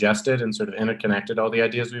fully digested and sort of interconnected all the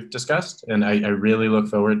ideas we've discussed, and I really look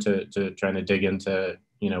forward to trying to dig into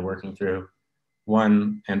working through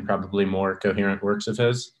one and probably more coherent works of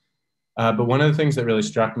his. But one of the things that really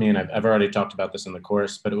struck me, and I've already talked about this in the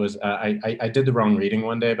course, but it was I did the wrong reading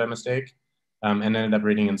one day by mistake, and ended up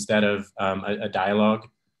reading instead of a dialogue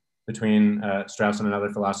between Strauss and another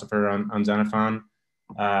philosopher on Xenophon.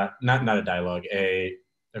 Not a dialogue, a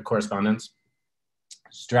correspondence.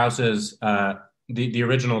 Strauss's the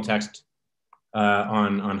original text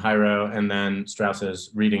on Hiero, and then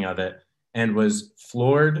Strauss's reading of it, and was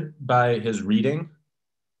floored by his reading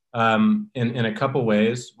in a couple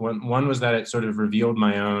ways. One was that it sort of revealed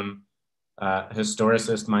my own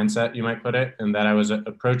historicist mindset, you might put it, and that I was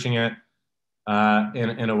approaching it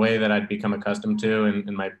in a way that I'd become accustomed to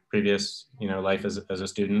in my previous life as a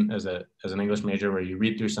student, as an English major, where you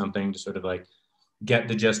read through something to sort of like get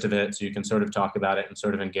the gist of it, so you can sort of talk about it and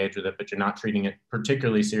sort of engage with it, but you're not treating it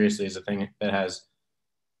particularly seriously as a thing that has,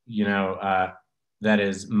 that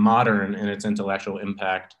is modern in its intellectual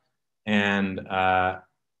impact and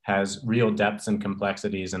has real depths and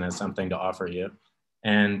complexities and has something to offer you.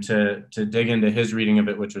 And to dig into his reading of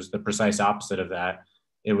it, which was the precise opposite of that,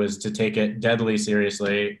 it was to take it deadly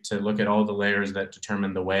seriously, to look at all the layers that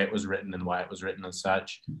determine the way it was written and why it was written as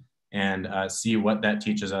such, and see what that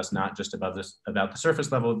teaches us, not just about the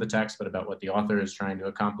surface level of the text, but about what the author is trying to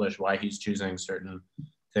accomplish, why he's choosing certain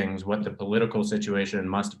things, what the political situation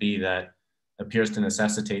must be that appears to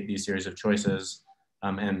necessitate these series of choices,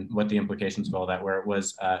 and what the implications of all that were. It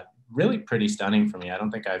was really pretty stunning for me. I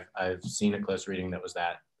don't think I've seen a close reading that was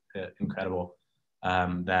that incredible,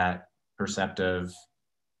 that perceptive,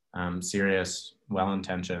 serious,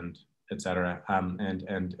 well-intentioned, etc. And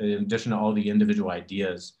in addition to all the individual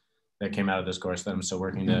ideas that came out of this course that I'm still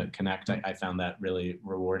working to connect, I found that really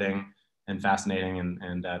rewarding and fascinating,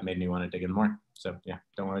 and made me want to dig in more. So yeah,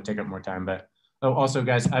 don't want to take up more time, but also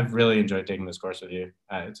guys, I've really enjoyed taking this course with you.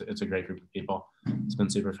 It's a great group of people. It's been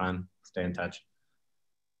super fun. Stay in touch.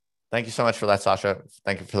 Thank you so much for that, Sasha.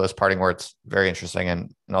 Thank you for those parting words. Very interesting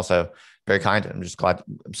and also very kind. I'm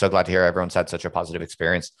so glad to hear everyone's had such a positive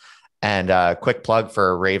experience. And quick plug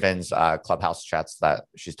for Raven's Clubhouse chats that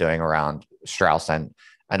she's doing around Strauss and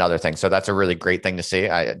other things. So that's a really great thing to see.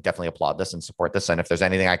 I definitely applaud this and support this. And if there's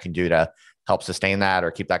anything I can do to help sustain that or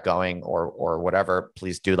keep that going or whatever,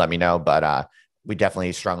 please do let me know. But we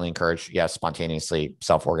definitely strongly encourage, spontaneously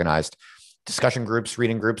self-organized discussion groups,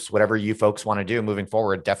 reading groups, whatever you folks want to do moving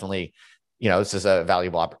forward. Definitely, this is a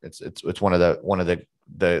valuable, it's one of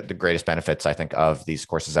the greatest benefits, I think, of these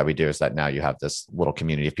courses that we do, is that now you have this little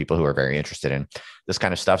community of people who are very interested in this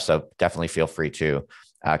kind of stuff. So definitely feel free to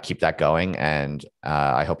keep that going. And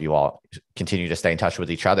I hope you all continue to stay in touch with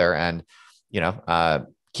each other and,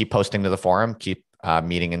 keep posting to the forum, keep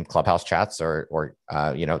meeting in Clubhouse chats or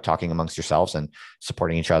talking amongst yourselves and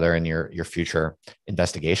supporting each other in your future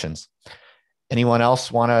investigations. Anyone else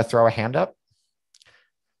want to throw a hand up?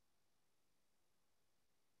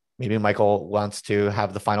 Maybe Michael wants to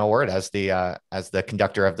have the final word as the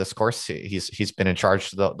conductor of this course. He's been in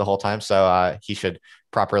charge the whole time, so he should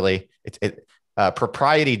properly.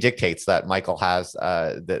 Propriety dictates that Michael has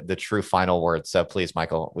the true final word. So please,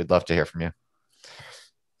 Michael, we'd love to hear from you.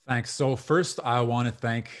 Thanks. So first, I want to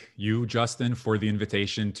thank you, Justin, for the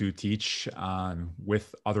invitation to teach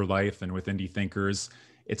with Other Life and with Indie Thinkers.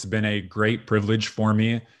 It's been a great privilege for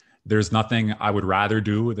me. There's nothing I would rather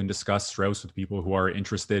do than discuss Strauss with people who are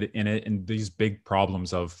interested in it and these big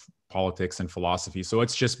problems of politics and philosophy. So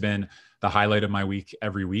it's just been the highlight of my week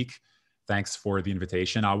every week. Thanks for the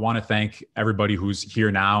invitation. I want to thank everybody who's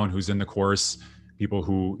here now and who's in the course, people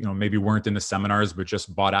who maybe weren't in the seminars but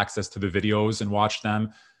just bought access to the videos and watched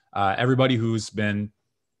them. Everybody who's been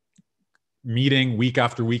meeting week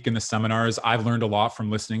after week in the seminars. I've learned a lot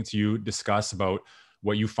from listening to you discuss about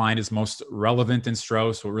what you find is most relevant in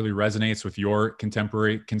Strauss, what really resonates with your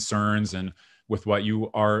contemporary concerns and with what you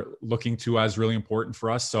are looking to as really important for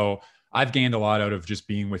us. So I've gained a lot out of just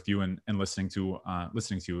being with you and listening to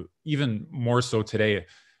you, even more so today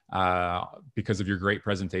because of your great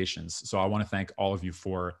presentations. So I want to thank all of you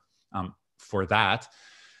for that.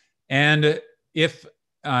 And if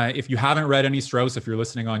you haven't read any Strauss, if you're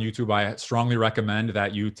listening on YouTube, I strongly recommend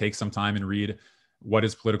that you take some time and read What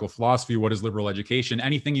is Political Philosophy? What is Liberal Education?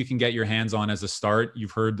 Anything you can get your hands on as a start.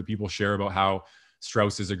 You've heard the people share about how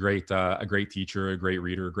Strauss is a great teacher, a great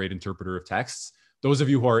reader, a great interpreter of texts. Those of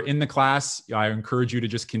you who are in the class, I encourage you to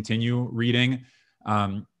just continue reading.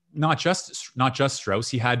 Not just Strauss.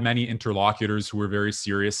 He had many interlocutors who were very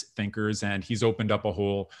serious thinkers, and he's opened up a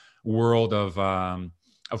whole world of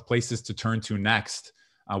places to turn to next,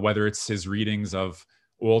 whether it's his readings of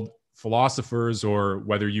old philosophers or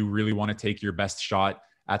whether you really want to take your best shot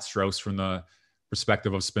at Strauss from the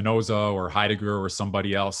perspective of Spinoza or Heidegger or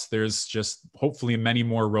somebody else. There's just hopefully many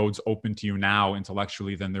more roads open to you now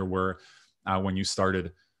intellectually than there were when you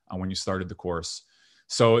started the course.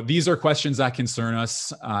 So these are questions that concern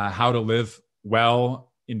us: how to live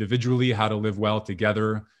well individually, how to live well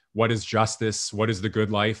together. What is justice? What is the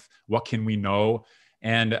good life? What can we know?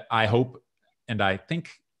 And I hope, and I think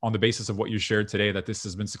on the basis of what you shared today, that this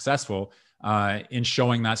has been successful in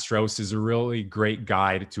showing that Strauss is a really great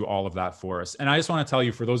guide to all of that for us. And I just want to tell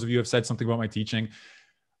you, for those of you who have said something about my teaching,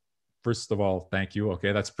 first of all, thank you.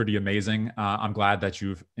 Okay, that's pretty amazing. I'm glad that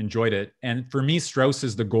you've enjoyed it. And for me, Strauss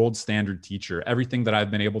is the gold standard teacher. Everything that I've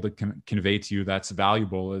been able to convey to you that's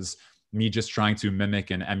valuable is me just trying to mimic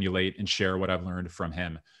and emulate and share what I've learned from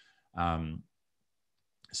him.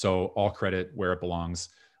 So all credit where it belongs,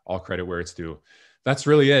 all credit where it's due. That's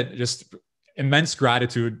really it. Just immense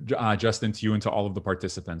gratitude, Justin, to you and to all of the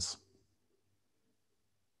participants.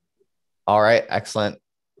 All right. Excellent.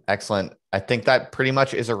 Excellent. I think that pretty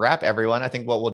much is a wrap, everyone. I think what we'll